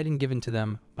supplied and given to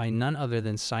them by none other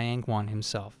than Siang Huang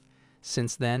himself.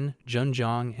 Since then, Jun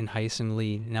Zhang and Haisheng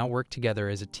Li now work together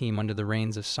as a team under the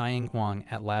reins of Siang Huang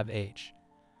at Lab H.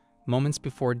 Moments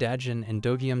before Dajun and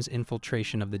Dogyeom's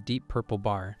infiltration of the Deep Purple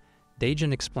Bar,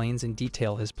 Dajun explains in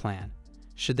detail his plan.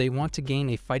 Should they want to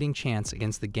gain a fighting chance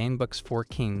against the Gangbuk's four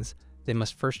kings, they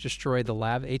must first destroy the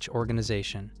Lab H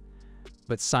organization.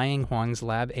 But Siang Huang's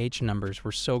Lab H numbers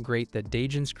were so great that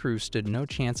Dajun's crew stood no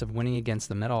chance of winning against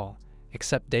them at all,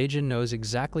 except Dajun knows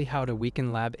exactly how to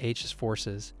weaken Lab H's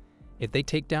forces. If they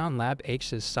take down Lab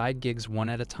H's side gigs one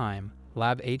at a time,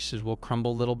 Lab H's will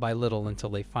crumble little by little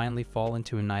until they finally fall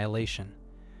into annihilation.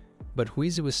 But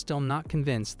Huizu is still not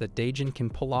convinced that Dajun can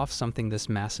pull off something this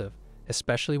massive,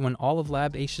 especially when all of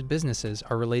Lab H's businesses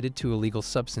are related to illegal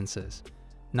substances.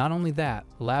 Not only that,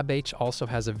 Lab H also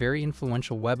has a very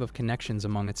influential web of connections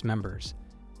among its members.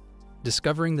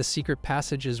 Discovering the secret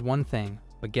passage is one thing,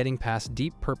 but getting past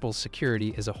Deep Purple's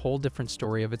security is a whole different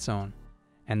story of its own.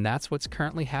 And that's what's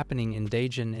currently happening in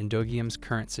Dajun and Dogyeom's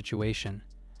current situation.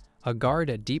 A guard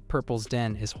at Deep Purple's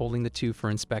den is holding the two for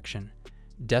inspection.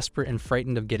 Desperate and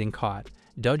frightened of getting caught,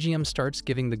 Dogyeom starts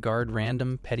giving the guard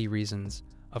random, petty reasons.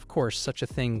 Of course, such a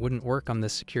thing wouldn't work on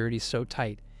this security so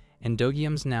tight, and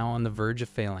Dogyeom's now on the verge of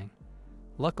failing.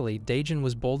 Luckily, Dajun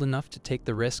was bold enough to take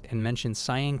the risk and mention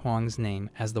Siang Huang's name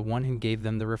as the one who gave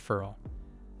them the referral.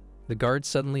 The guard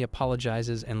suddenly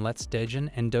apologizes and lets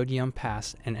Dajun and Dogyeom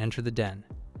pass and enter the den.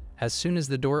 As soon as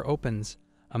the door opens,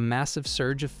 a massive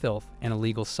surge of filth and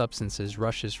illegal substances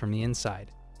rushes from the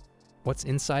inside. What's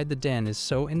inside the den is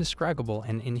so indescribable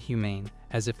and inhumane,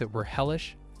 as if it were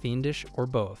hellish, fiendish, or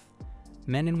both.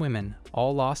 Men and women,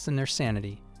 all lost in their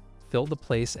sanity, fill the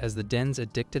place as the den's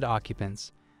addicted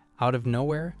occupants. Out of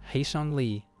nowhere, Haisheng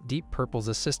Li, Deep Purple's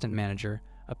assistant manager,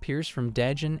 appears from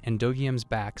Dajun and Dogyeom's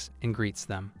backs and greets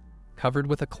them. Covered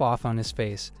with a cloth on his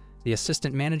face, the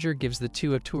assistant manager gives the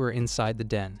two a tour inside the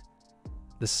den.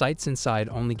 The sights inside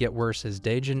only get worse as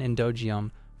Dajun and Dojyeom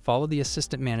follow the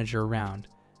assistant manager around.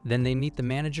 Then they meet the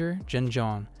manager,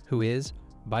 Junjong, who is,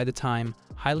 by the time,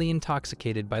 highly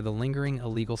intoxicated by the lingering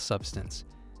illegal substance.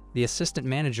 The assistant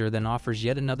manager then offers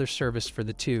yet another service for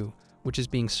the two, which is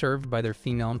being served by their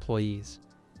female employees.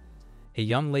 A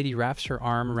young lady wraps her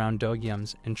arm around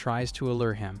Dojyeom's and tries to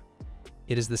allure him.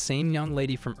 It is the same young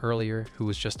lady from earlier who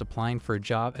was just applying for a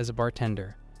job as a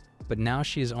bartender, but now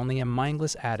she is only a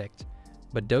mindless addict.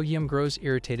 But Dojyeom grows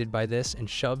irritated by this and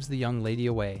shoves the young lady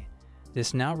away.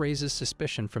 This now raises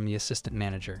suspicion from the assistant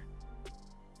manager.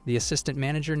 The assistant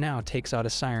manager now takes out a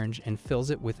syringe and fills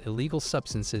it with illegal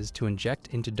substances to inject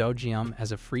into Dojyeom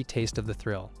as a free taste of the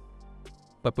thrill.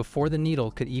 But before the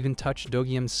needle could even touch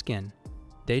Dojyeom's skin,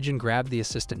 Dajun grabbed the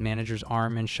assistant manager's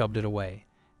arm and shoved it away.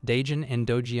 Dajun and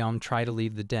Dojyeom try to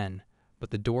leave the den,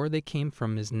 but the door they came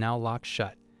from is now locked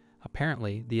shut.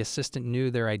 Apparently, the assistant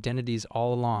knew their identities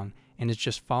all along and is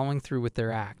just following through with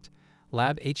their act.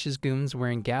 Lab H's goons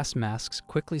wearing gas masks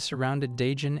quickly surrounded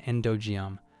Dajun and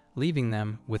Dojyeom, leaving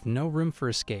them with no room for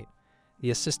escape. The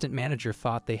assistant manager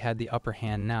thought they had the upper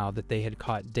hand now that they had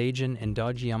caught Dajun and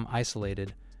Dojyeom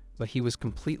isolated, but he was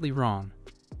completely wrong.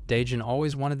 Dajun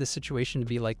always wanted the situation to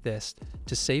be like this,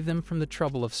 to save them from the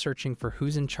trouble of searching for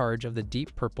who's in charge of the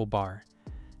deep purple bar.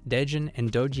 Dajun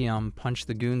and Dojyeom punched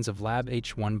the goons of Lab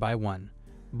H one by one.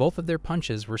 Both of their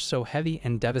punches were so heavy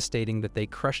and devastating that they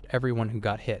crushed everyone who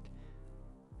got hit.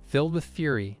 Filled with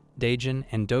fury, Dajun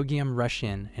and Dojyeom rush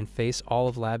in and face all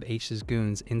of Lab H's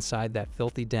goons inside that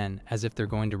filthy den as if they're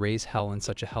going to raise hell in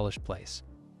such a hellish place.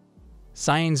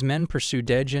 Scien's men pursue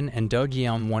Dajun and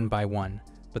Dojyeom one by one,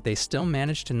 but they still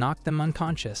manage to knock them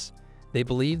unconscious. They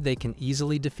believe they can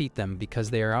easily defeat them because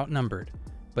they are outnumbered,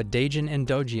 but Dajun and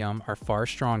Dojyeom are far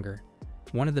stronger.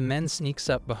 One of the men sneaks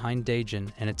up behind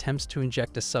Dajun and attempts to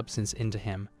inject a substance into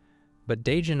him, but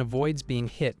Dajun avoids being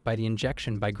hit by the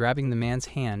injection by grabbing the man's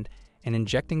hand and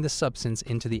injecting the substance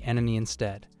into the enemy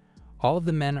instead. All of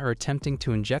the men are attempting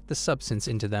to inject the substance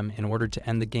into them in order to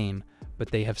end the game,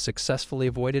 but they have successfully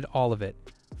avoided all of it,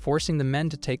 forcing the men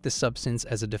to take the substance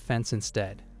as a defense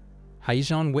instead.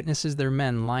 Haijong witnesses their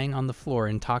men lying on the floor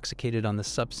intoxicated on the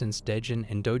substance Dajun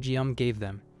and Dojyeom gave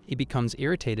them. He becomes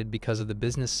irritated because of the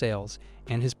business sales,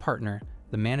 and his partner,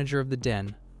 the manager of the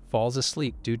den, falls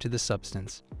asleep due to the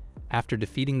substance. After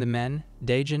defeating the men,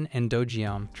 Dajun and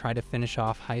Dojyeom try to finish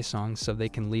off Haisong so they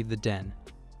can leave the den,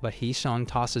 but Haisong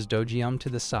tosses Dojyeom to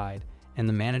the side, and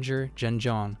the manager,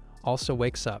 Junjong, also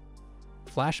wakes up.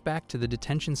 Flashback to the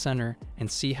detention center and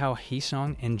see how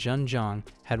Haisong and Junjong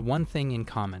had one thing in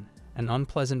common. An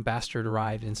unpleasant bastard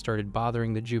arrived and started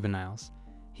bothering the juveniles.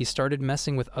 He started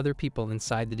messing with other people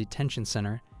inside the detention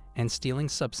center and stealing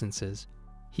substances.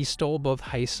 He stole both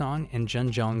Haisong and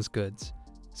Junjong's goods,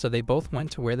 so they both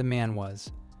went to where the man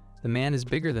was. The man is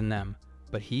bigger than them,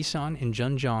 but Haisong and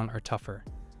Junjong are tougher.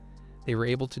 They were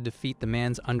able to defeat the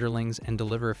man's underlings and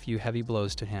deliver a few heavy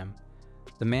blows to him.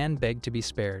 The man begged to be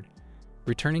spared.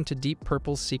 Returning to Deep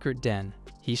Purple's secret den,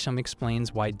 Haisong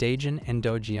explains why Dajun and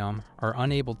Dojyeom are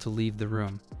unable to leave the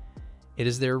room. It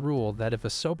is their rule that if a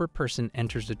sober person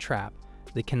enters a trap,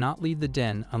 they cannot leave the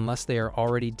den unless they are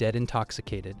already dead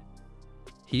intoxicated.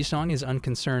 Haisong is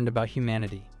unconcerned about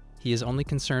humanity. He is only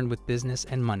concerned with business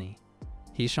and money.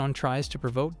 Haisong tries to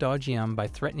provoke Dojyeom by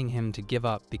threatening him to give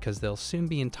up because they'll soon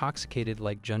be intoxicated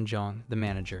like Junjong, the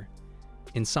manager.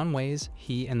 In some ways,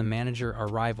 he and the manager are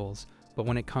rivals, but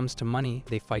when it comes to money,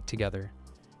 they fight together.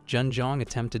 Junjong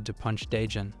attempted to punch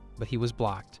Dajun, but he was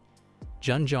blocked.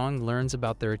 Junjong learns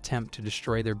about their attempt to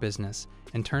destroy their business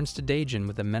and turns to Dajun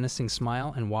with a menacing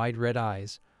smile and wide red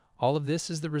eyes. All of this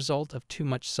is the result of too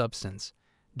much substance.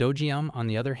 Dojyeom, on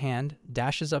the other hand,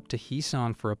 dashes up to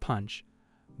Haisong for a punch,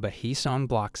 but Haisong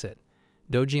blocks it.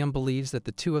 Dojyeom believes that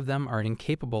the two of them are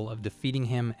incapable of defeating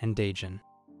him and Dajun.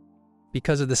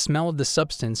 Because of the smell of the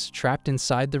substance trapped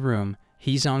inside the room,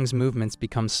 Haisong's movements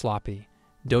become sloppy.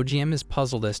 Dojyeom is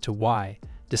puzzled as to why,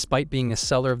 despite being a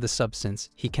seller of the substance,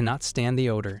 he cannot stand the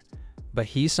odor. But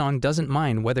Haisong doesn't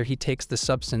mind whether he takes the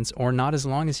substance or not as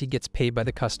long as he gets paid by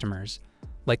the customers.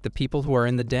 Like the people who are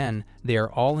in the den, they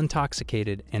are all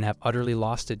intoxicated and have utterly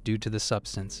lost it due to the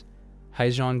substance.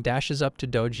 Haijong dashes up to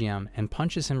Dojyeom and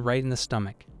punches him right in the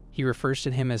stomach. He refers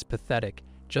to him as pathetic,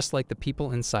 just like the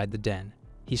people inside the den.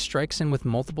 He strikes him with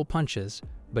multiple punches,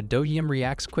 but Dojyeom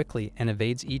reacts quickly and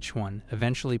evades each one,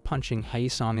 eventually punching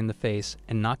Haisong in the face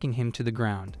and knocking him to the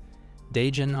ground.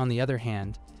 Dajun, on the other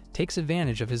hand, takes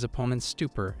advantage of his opponent's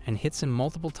stupor and hits him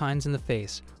multiple times in the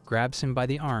face, grabs him by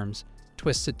the arms,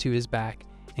 twists it to his back,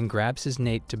 and grabs his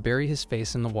nape to bury his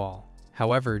face in the wall.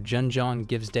 However, Junjong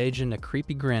gives Dajun a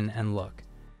creepy grin and look.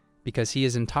 Because he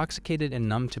is intoxicated and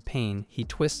numb to pain, he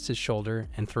twists his shoulder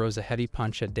and throws a heavy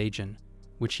punch at Dajun,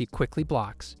 which he quickly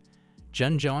blocks.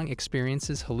 Jung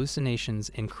experiences hallucinations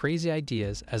and crazy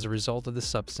ideas as a result of the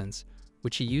substance,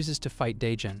 which he uses to fight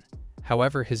Dajun.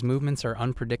 However, his movements are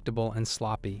unpredictable and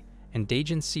sloppy, and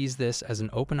Dajun sees this as an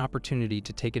open opportunity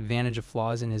to take advantage of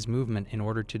flaws in his movement in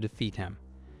order to defeat him.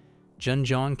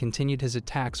 Jung continued his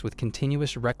attacks with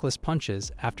continuous reckless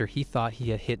punches after he thought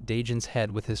he had hit Dajun's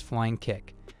head with his flying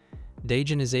kick.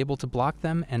 Dajun is able to block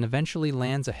them and eventually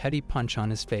lands a heavy punch on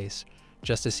his face,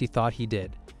 just as he thought he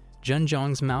did.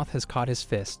 Jung's mouth has caught his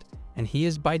fist, and he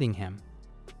is biting him.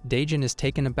 Dajun is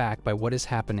taken aback by what is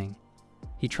happening.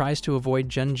 He tries to avoid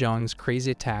Jung's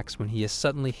crazy attacks when he is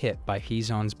suddenly hit by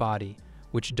Heesong's body,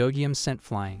 which Dojyeom sent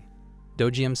flying.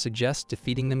 Dojyeom suggests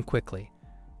defeating them quickly,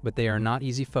 but they are not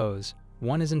easy foes.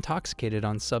 One is intoxicated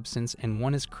on substance and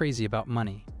one is crazy about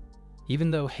money. Even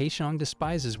though Heesong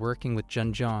despises working with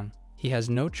Jung, he has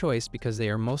no choice because they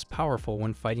are most powerful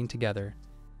when fighting together.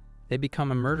 They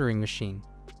become a murdering machine.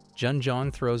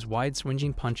 Jung throws wide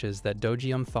swinging punches that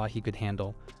Dojyeom thought he could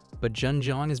handle, but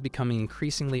Jung is becoming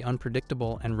increasingly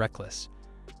unpredictable and reckless.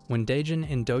 When Dajun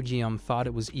and Dojyeom thought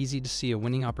it was easy to see a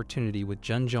winning opportunity with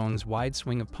Jung's wide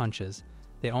swing of punches,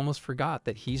 they almost forgot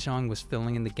that Heesong was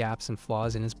filling in the gaps and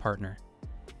flaws in his partner.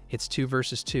 It's 2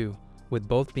 versus 2, with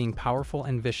both being powerful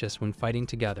and vicious when fighting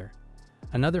together.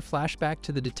 Another flashback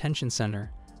to the detention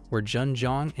center, where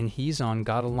Jung and Heesong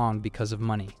got along because of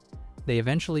money. They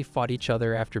eventually fought each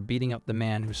other after beating up the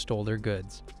man who stole their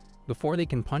goods. Before they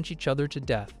can punch each other to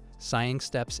death, Siang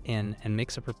steps in and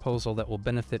makes a proposal that will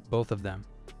benefit both of them.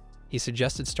 He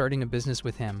suggested starting a business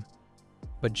with him,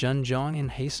 but Jung and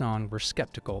Heesong were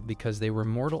skeptical because they were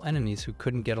mortal enemies who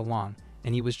couldn't get along,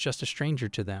 and he was just a stranger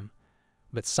to them.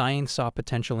 But Siang saw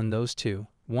potential in those two,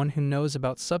 one who knows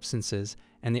about substances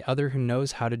and the other who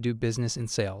knows how to do business and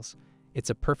sales. It's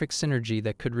a perfect synergy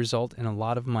that could result in a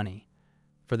lot of money.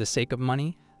 For the sake of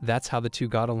money, that's how the two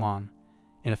got along.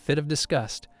 In a fit of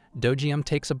disgust, Dojyeom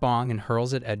takes a bong and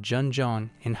hurls it at Jung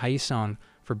and Heesong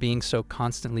for being so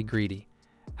constantly greedy.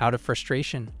 Out of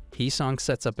frustration, Heesong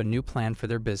sets up a new plan for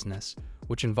their business,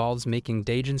 which involves making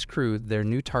Dajun's crew their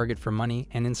new target for money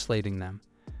and enslaving them.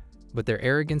 But their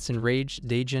arrogance enraged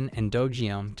Dajun and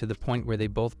Dojyeom to the point where they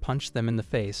both punched them in the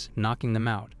face, knocking them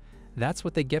out. That's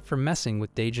what they get for messing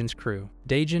with Dajun's crew.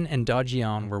 Dajun and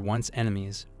Dojyeom were once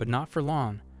enemies, but not for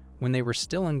long. When they were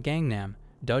still in Gangnam,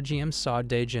 Dojyeom saw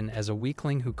Dajun as a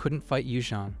weakling who couldn't fight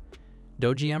Yuzhan.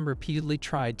 Dojyeom repeatedly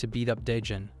tried to beat up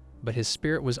Dajun, but his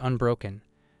spirit was unbroken.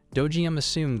 Dojyeom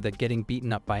assumed that getting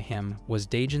beaten up by him was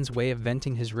Dajun's way of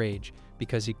venting his rage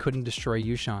because he couldn't destroy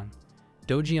Yuzhan.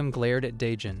 Dojyeom glared at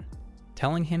Dajun,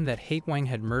 telling him that Hatewang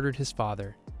had murdered his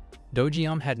father.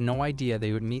 Dojyeom had no idea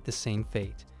they would meet the same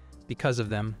fate. Because of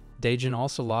them, Dajun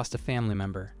also lost a family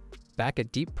member. Back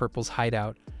at Deep Purple's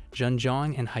hideout,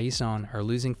 Jung and Heesong are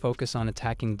losing focus on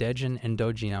attacking Dajun and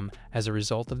Dojyeom as a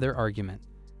result of their argument.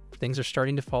 Things are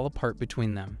starting to fall apart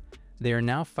between them. They are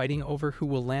now fighting over who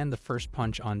will land the first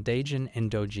punch on Dajun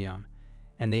and Dojyeom,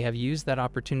 and they have used that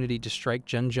opportunity to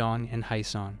strike Jung and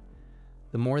Heesong.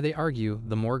 The more they argue,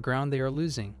 the more ground they are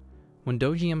losing. When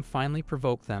Dojyeom finally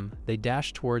provoked them, they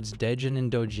dashed towards Dajun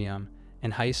and Dojyeom,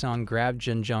 and Heesong grabbed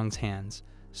Jung's hands,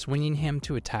 swinging him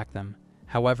to attack them.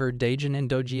 However, Dajun and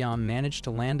Dojyeom managed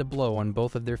to land a blow on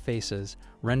both of their faces,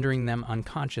 rendering them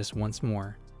unconscious once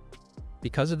more.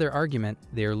 Because of their argument,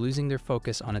 they are losing their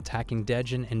focus on attacking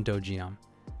Dajun and Dojyeom.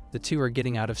 The two are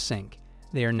getting out of sync.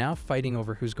 They are now fighting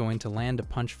over who's going to land a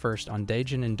punch first on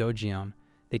Dajun and Dojyeom.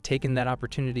 They've taken that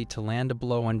opportunity to land a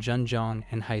blow on Jung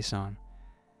and Heesong.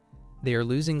 They are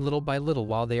losing little by little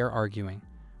while they are arguing.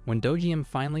 When Dojyeom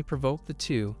finally provoked the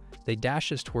two, they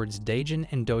dashes towards Dajun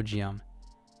and Dojyeom.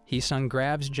 Heesong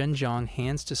grabs Jung's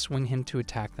hands to swing him to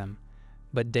attack them,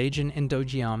 but Dajun and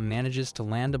Dojyeom manages to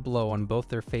land a blow on both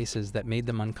their faces that made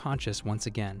them unconscious once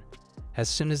again. As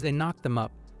soon as they knock them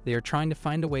up, they are trying to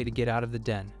find a way to get out of the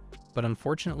den, but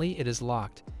unfortunately it is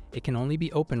locked. It can only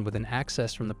be opened with an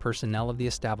access from the personnel of the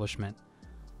establishment.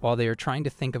 While they are trying to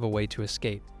think of a way to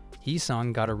escape,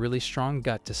 Heesong got a really strong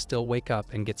gut to still wake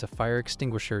up and gets a fire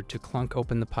extinguisher to clunk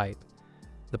open the pipe.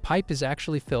 The pipe is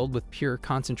actually filled with pure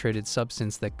concentrated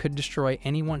substance that could destroy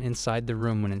anyone inside the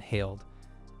room when inhaled.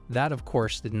 That, of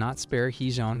course, did not spare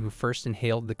Heesong, who first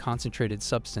inhaled the concentrated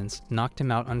substance, knocked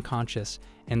him out unconscious,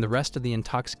 and the rest of the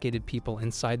intoxicated people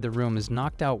inside the room is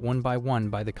knocked out one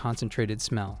by the concentrated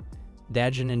smell.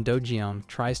 Dajun and Dojyeom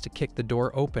tries to kick the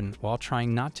door open while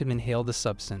trying not to inhale the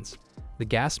substance. The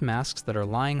gas masks that are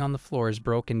lying on the floor is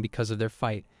broken because of their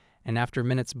fight, and after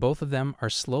minutes both of them are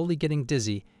slowly getting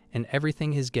dizzy and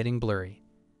everything is getting blurry.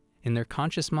 In their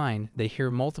conscious mind, they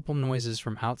hear multiple noises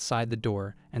from outside the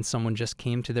door, and someone just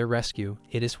came to their rescue.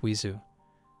 It is Huizu.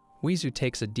 Huizu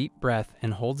takes a deep breath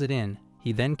and holds it in.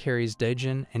 He then carries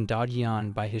Dajun and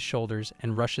Dajun by his shoulders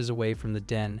and rushes away from the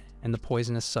den and the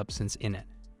poisonous substance in it.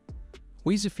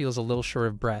 Huizu feels a little short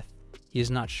of breath. He is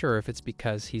not sure if it's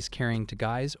because he's carrying two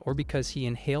guys or because he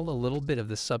inhaled a little bit of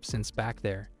the substance back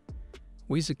there.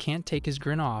 Huizu can't take his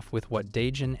grin off with what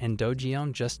Dajun and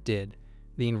Dojun just did,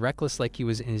 being reckless like he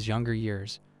was in his younger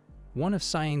years. One of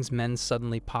Sayang's men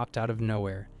suddenly popped out of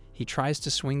nowhere. He tries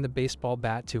to swing the baseball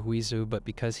bat to Huizu, but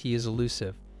because he is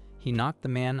elusive, he knocked the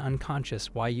man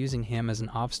unconscious while using him as an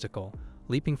obstacle,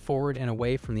 leaping forward and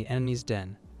away from the enemy's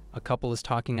den. A couple is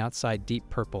talking outside Deep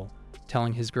Purple,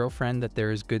 telling his girlfriend that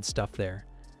there is good stuff there.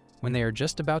 When they are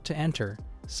just about to enter,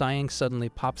 Sayang suddenly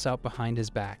pops out behind his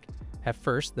back. At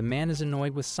first, the man is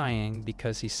annoyed with Sayang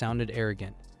because he sounded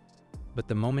arrogant. But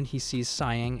the moment he sees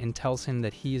Sayang and tells him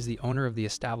that he is the owner of the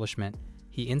establishment,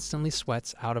 he instantly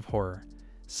sweats out of horror.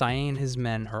 Sayang and his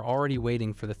men are already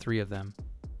waiting for the three of them.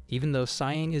 Even though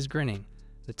Sayang is grinning,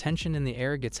 the tension in the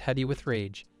air gets heady with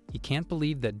rage. He can't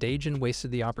believe that Dajun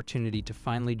wasted the opportunity to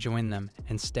finally join them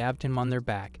and stabbed him on their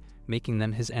back, making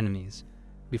them his enemies.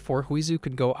 Before Huizu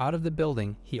could go out of the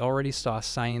building, he already saw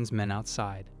Sayang's men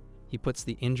outside. He puts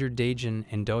the injured Dajun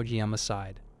and Dojun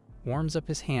aside, warms up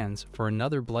his hands for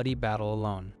another bloody battle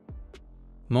alone.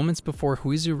 Moments before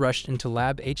Huizu rushed into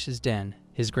Lab H's den,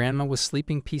 his grandma was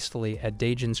sleeping peacefully at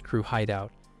Dajun's crew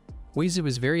hideout. Huizu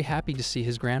was very happy to see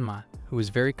his grandma, who was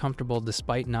very comfortable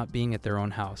despite not being at their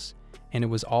own house, and it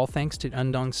was all thanks to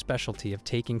Yundong's specialty of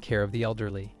taking care of the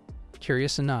elderly.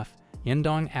 Curious enough,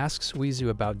 Yundong asks Huizu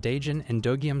about Dajun and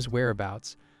Dogyum's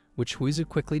whereabouts, which Huizu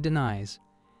quickly denies.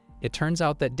 It turns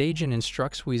out that Dajun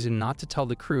instructs Huizu not to tell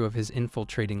the crew of his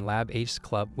infiltrating Lab H's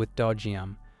club with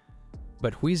Dogyum.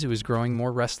 But Huizu is growing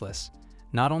more restless.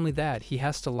 Not only that, he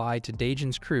has to lie to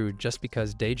Dajun's crew just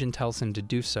because Dajun tells him to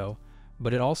do so,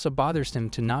 but it also bothers him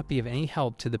to not be of any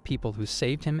help to the people who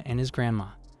saved him and his grandma.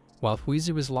 While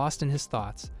Huizu is lost in his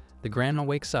thoughts, the grandma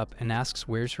wakes up and asks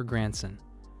where's her grandson.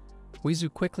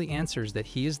 Huizu quickly answers that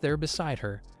he is there beside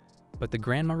her, but the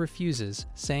grandma refuses,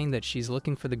 saying that she's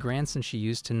looking for the grandson she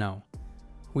used to know.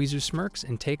 Huizu smirks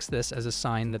and takes this as a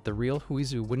sign that the real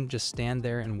Huizu wouldn't just stand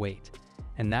there and wait,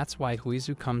 and that's why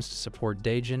Huizu comes to support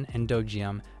Dajun and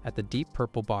Dogyum at the Deep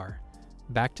Purple bar.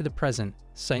 Back to the present,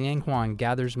 Sayang Huang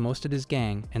gathers most of his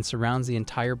gang and surrounds the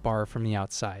entire bar from the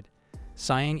outside.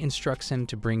 Sayang instructs him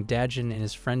to bring Dajun and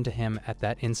his friend to him at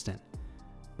that instant.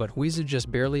 But Huizu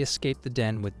just barely escaped the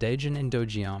den with Dajun and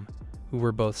Dogyum, who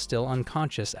were both still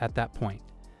unconscious at that point.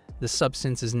 The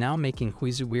substance is now making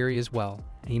Huizu weary as well,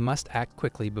 and he must act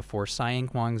quickly before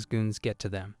Sayang Huang's goons get to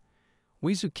them.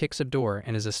 Huizu kicks a door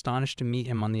and is astonished to meet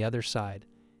him on the other side.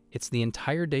 It's the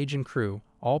entire Dajun crew,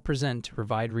 all present to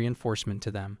provide reinforcement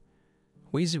to them.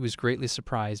 Huizu was greatly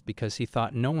surprised because he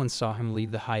thought no one saw him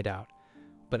leave the hideout,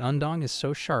 but Yundong is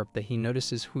so sharp that he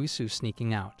notices Huizu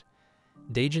sneaking out.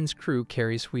 Dajun's crew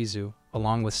carries Huizu,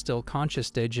 along with still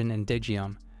conscious Dajun and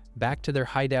Dogyum, back to their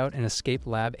hideout and escape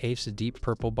Lab H's Deep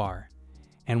Purple bar.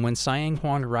 And when Sayang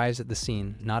Huang arrives at the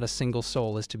scene, not a single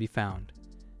soul is to be found.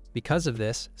 Because of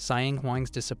this, Sayang Huang's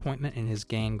disappointment in his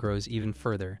gang grows even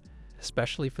further,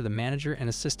 especially for the manager and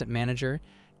assistant manager,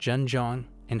 Zheng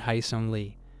and Haisong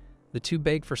Li. The two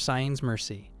beg for Sayang's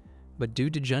mercy, but due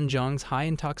to Zheng's high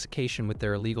intoxication with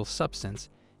their illegal substance,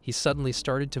 he suddenly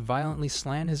started to violently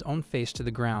slam his own face to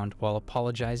the ground while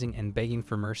apologizing and begging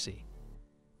for mercy.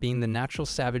 Being the natural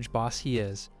savage boss he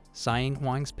is, Sayang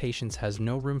Huang's patience has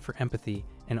no room for empathy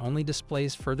and only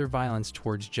displays further violence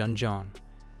towards Zheng.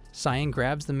 Sayang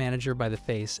grabs the manager by the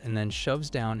face and then shoves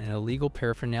down an illegal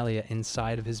paraphernalia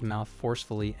inside of his mouth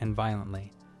forcefully and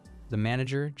violently. The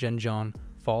manager, Zheng,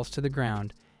 falls to the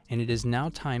ground, and it is now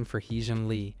time for Haisong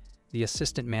Li, the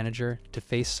assistant manager, to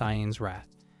face Sayang's wrath.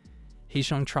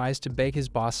 Haisong tries to beg his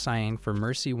boss Sayang for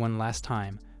mercy one last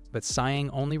time, but Sayang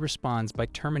only responds by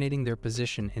terminating their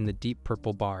position in the Deep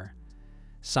Purple bar.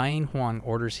 Sayang Huang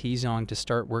orders Haisong to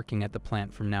start working at the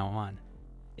plant from now on.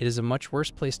 It is a much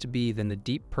worse place to be than the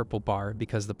Deep Purple bar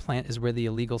because the plant is where the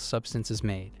illegal substance is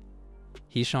made.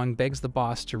 Haisong begs the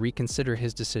boss to reconsider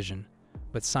his decision,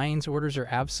 but Sayang's orders are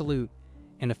absolute,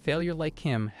 and a failure like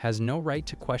him has no right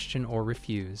to question or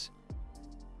refuse.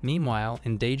 Meanwhile,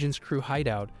 in Dajun's crew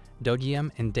hideout, Dogyum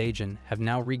and Dajun have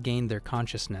now regained their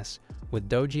consciousness, with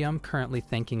Dogyum currently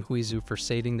thanking Huizu for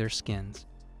saving their skins.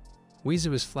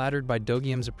 Huizu is flattered by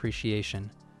Dogyum's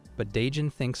appreciation, but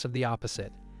Dajun thinks of the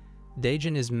opposite.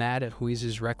 Dajun is mad at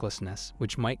Huizu's recklessness,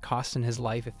 which might cost him his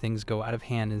life if things go out of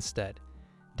hand instead.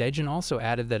 Dajun also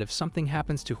added that if something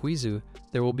happens to Huizu,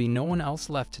 there will be no one else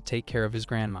left to take care of his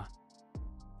grandma.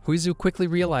 Huizu quickly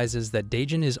realizes that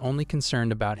Dajun is only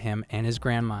concerned about him and his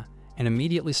grandma, and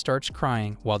immediately starts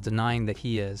crying while denying that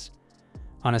he is.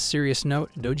 On a serious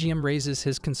note, Dojim raises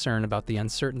his concern about the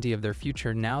uncertainty of their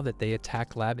future now that they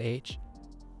attack Lab H.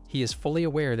 He is fully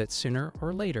aware that sooner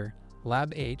or later,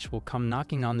 Lab H will come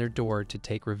knocking on their door to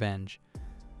take revenge.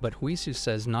 But Huizu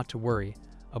says not to worry,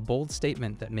 a bold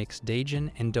statement that makes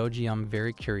Dajun and Dojim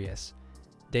very curious.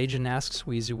 Dajun asks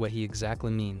Huizu what he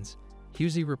exactly means.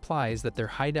 Huizu replies that their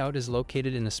hideout is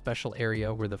located in a special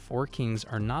area where the Four Kings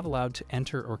are not allowed to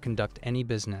enter or conduct any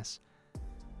business.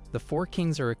 The Four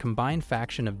Kings are a combined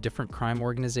faction of different crime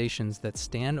organizations that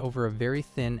stand over a very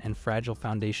thin and fragile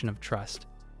foundation of trust.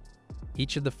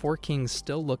 Each of the Four Kings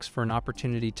still looks for an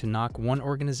opportunity to knock one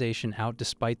organization out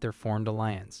despite their formed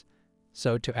alliance.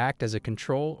 So, to act as a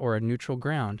control or a neutral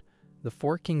ground, the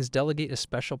Four Kings delegate a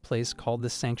special place called the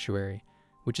Sanctuary,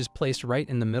 which is placed right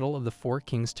in the middle of the Four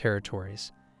Kings'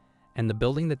 territories. And the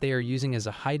building that they are using as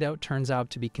a hideout turns out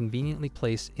to be conveniently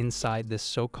placed inside this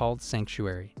so-called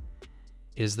sanctuary.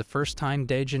 It is the first time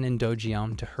Dajun and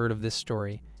Dojim heard of this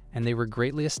story, and they were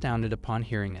greatly astounded upon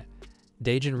hearing it.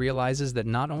 Dajun realizes that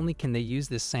not only can they use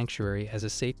this sanctuary as a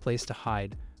safe place to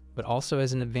hide, but also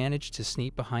as an advantage to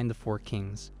sneak behind the Four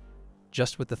Kings.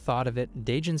 Just with the thought of it,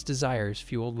 Dajun's desire is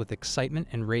fueled with excitement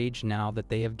and rage now that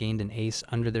they have gained an ace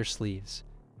under their sleeves,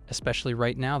 especially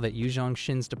right now that Yu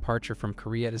Zhongshin's departure from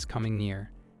Korea is coming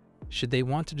near. Should they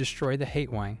want to destroy the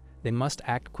Hatewang, they must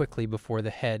act quickly before the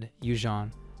head, Yu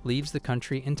Zhong, leaves the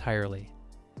country entirely.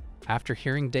 After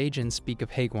hearing Dajun speak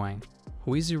of Hatewang,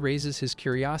 Huizu raises his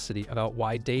curiosity about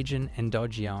why Dajun and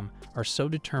Dojim are so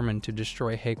determined to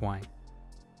destroy Hatewang.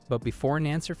 But before an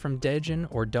answer from Dajun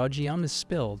or Dojim is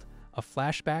spilled, a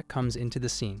flashback comes into the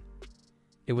scene.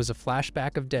 It was a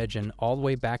flashback of Dajun all the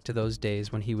way back to those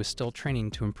days when he was still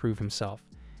training to improve himself,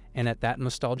 and at that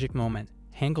nostalgic moment,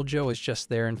 Hangul Joe is just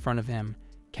there in front of him,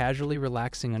 casually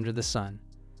relaxing under the sun.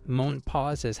 A moment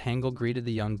paused as Hangul greeted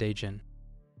the young Dajun.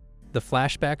 The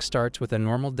flashback starts with a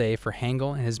normal day for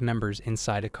Hangul and his members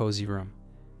inside a cozy room.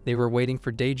 They were waiting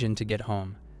for Dajun to get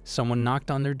home. Someone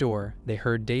knocked on their door, they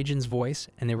heard Dajun's voice,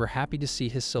 and they were happy to see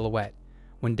his silhouette.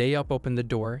 When Dayup opened the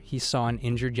door, he saw an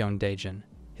injured young Dajun.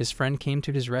 His friend came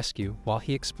to his rescue while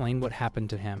he explained what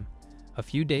happened to him. A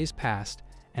few days passed,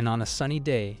 and on a sunny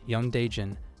day, young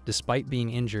Dajun, despite being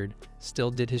injured,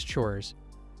 still did his chores.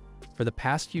 For the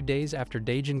past few days after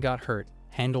Dajun got hurt,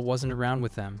 Hangul wasn't around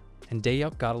with them, and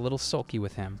Dayup got a little sulky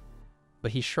with him.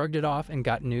 But he shrugged it off and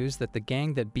got news that the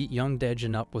gang that beat young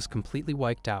Dajun up was completely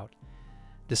wiped out.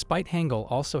 Despite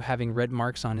Hangul also having red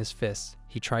marks on his fists,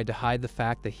 he tried to hide the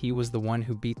fact that he was the one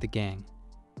who beat the gang.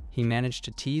 He managed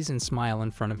to tease and smile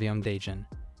in front of young Dajun.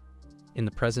 In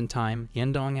the present time,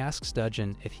 Yendong asks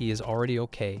Dajun if he is already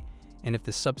okay, and if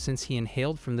the substance he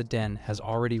inhaled from the den has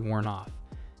already worn off.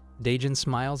 Dajun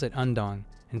smiles at Undong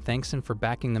and thanks him for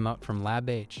backing them up from Lab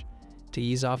H. To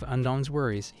ease off Undong's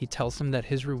worries, he tells him that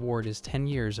his reward is 10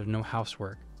 years of no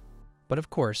housework. But of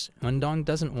course, Undong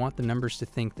doesn't want the members to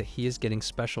think that he is getting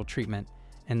special treatment,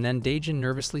 and then Dajun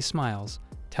nervously smiles,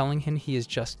 telling him he is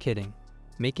just kidding,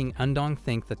 making Undong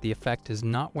think that the effect is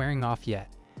not wearing off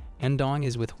yet. Undong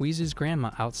is with Huizu's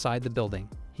grandma outside the building.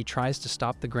 He tries to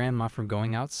stop the grandma from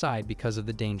going outside because of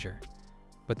the danger.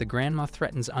 But the grandma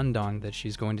threatens Undong that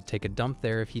she's going to take a dump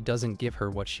there if he doesn't give her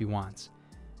what she wants.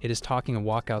 It is talking a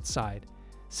walk outside.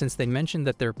 Since they mentioned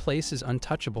that their place is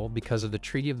untouchable because of the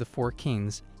Treaty of the Four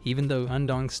Kings, even though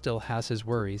Undong still has his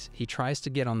worries, he tries to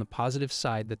get on the positive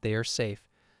side that they are safe,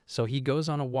 so he goes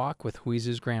on a walk with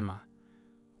Huizu's grandma.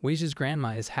 Huizu's grandma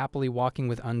is happily walking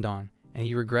with Undong, and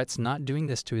he regrets not doing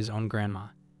this to his own grandma.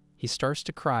 He starts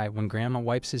to cry when grandma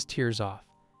wipes his tears off.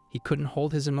 He couldn't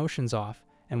hold his emotions off,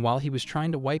 and while he was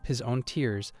trying to wipe his own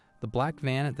tears, the black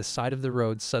van at the side of the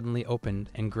road suddenly opened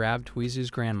and grabbed Huizu's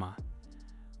grandma.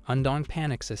 Undong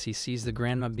panics as he sees the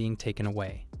grandma being taken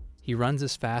away. He runs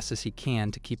as fast as he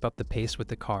can to keep up the pace with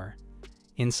the car.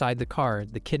 Inside the car,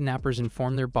 the kidnappers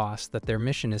inform their boss that their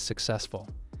mission is successful.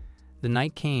 The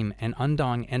night came and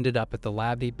Undong ended up at the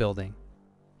Lab 8 building.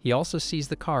 He also sees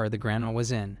the car the grandma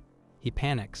was in. He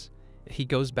panics. If he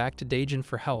goes back to Dajun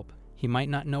for help, he might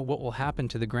not know what will happen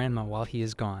to the grandma while he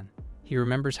is gone. He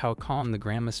remembers how calm the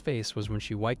grandma's face was when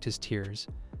she wiped his tears.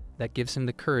 That gives him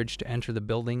the courage to enter the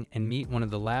building and meet one of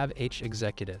the Lab H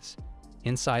executives.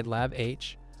 Inside Lab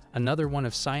H, another one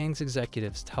of Siang's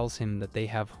executives tells him that they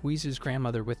have Huizu's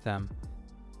grandmother with them.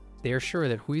 They are sure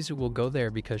that Huizu will go there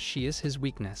because she is his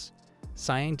weakness.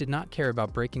 Siang did not care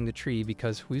about breaking the tree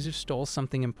because Huizu stole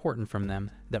something important from them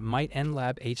that might end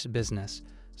Lab H's business,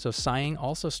 so Sighing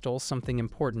also stole something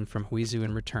important from Huizu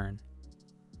in return.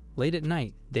 Late at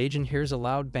night, Dajun hears a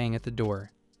loud bang at the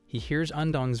door. He hears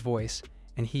Undong's voice,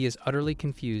 and he is utterly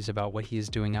confused about what he is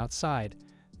doing outside,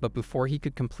 but before he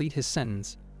could complete his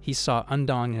sentence, he saw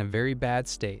Undong in a very bad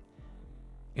state.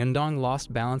 Undong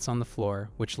lost balance on the floor,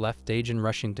 which left Dajun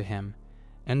rushing to him.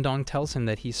 Undong tells him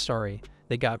that he's sorry,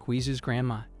 they got Huizu's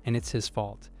grandma, and it's his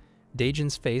fault.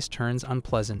 Dajun's face turns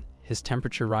unpleasant, his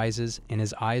temperature rises, and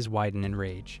his eyes widen in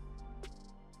rage.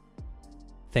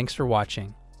 Thanks for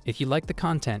watching. If you like the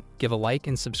content, give a like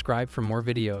and subscribe for more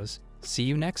videos. See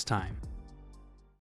you next time.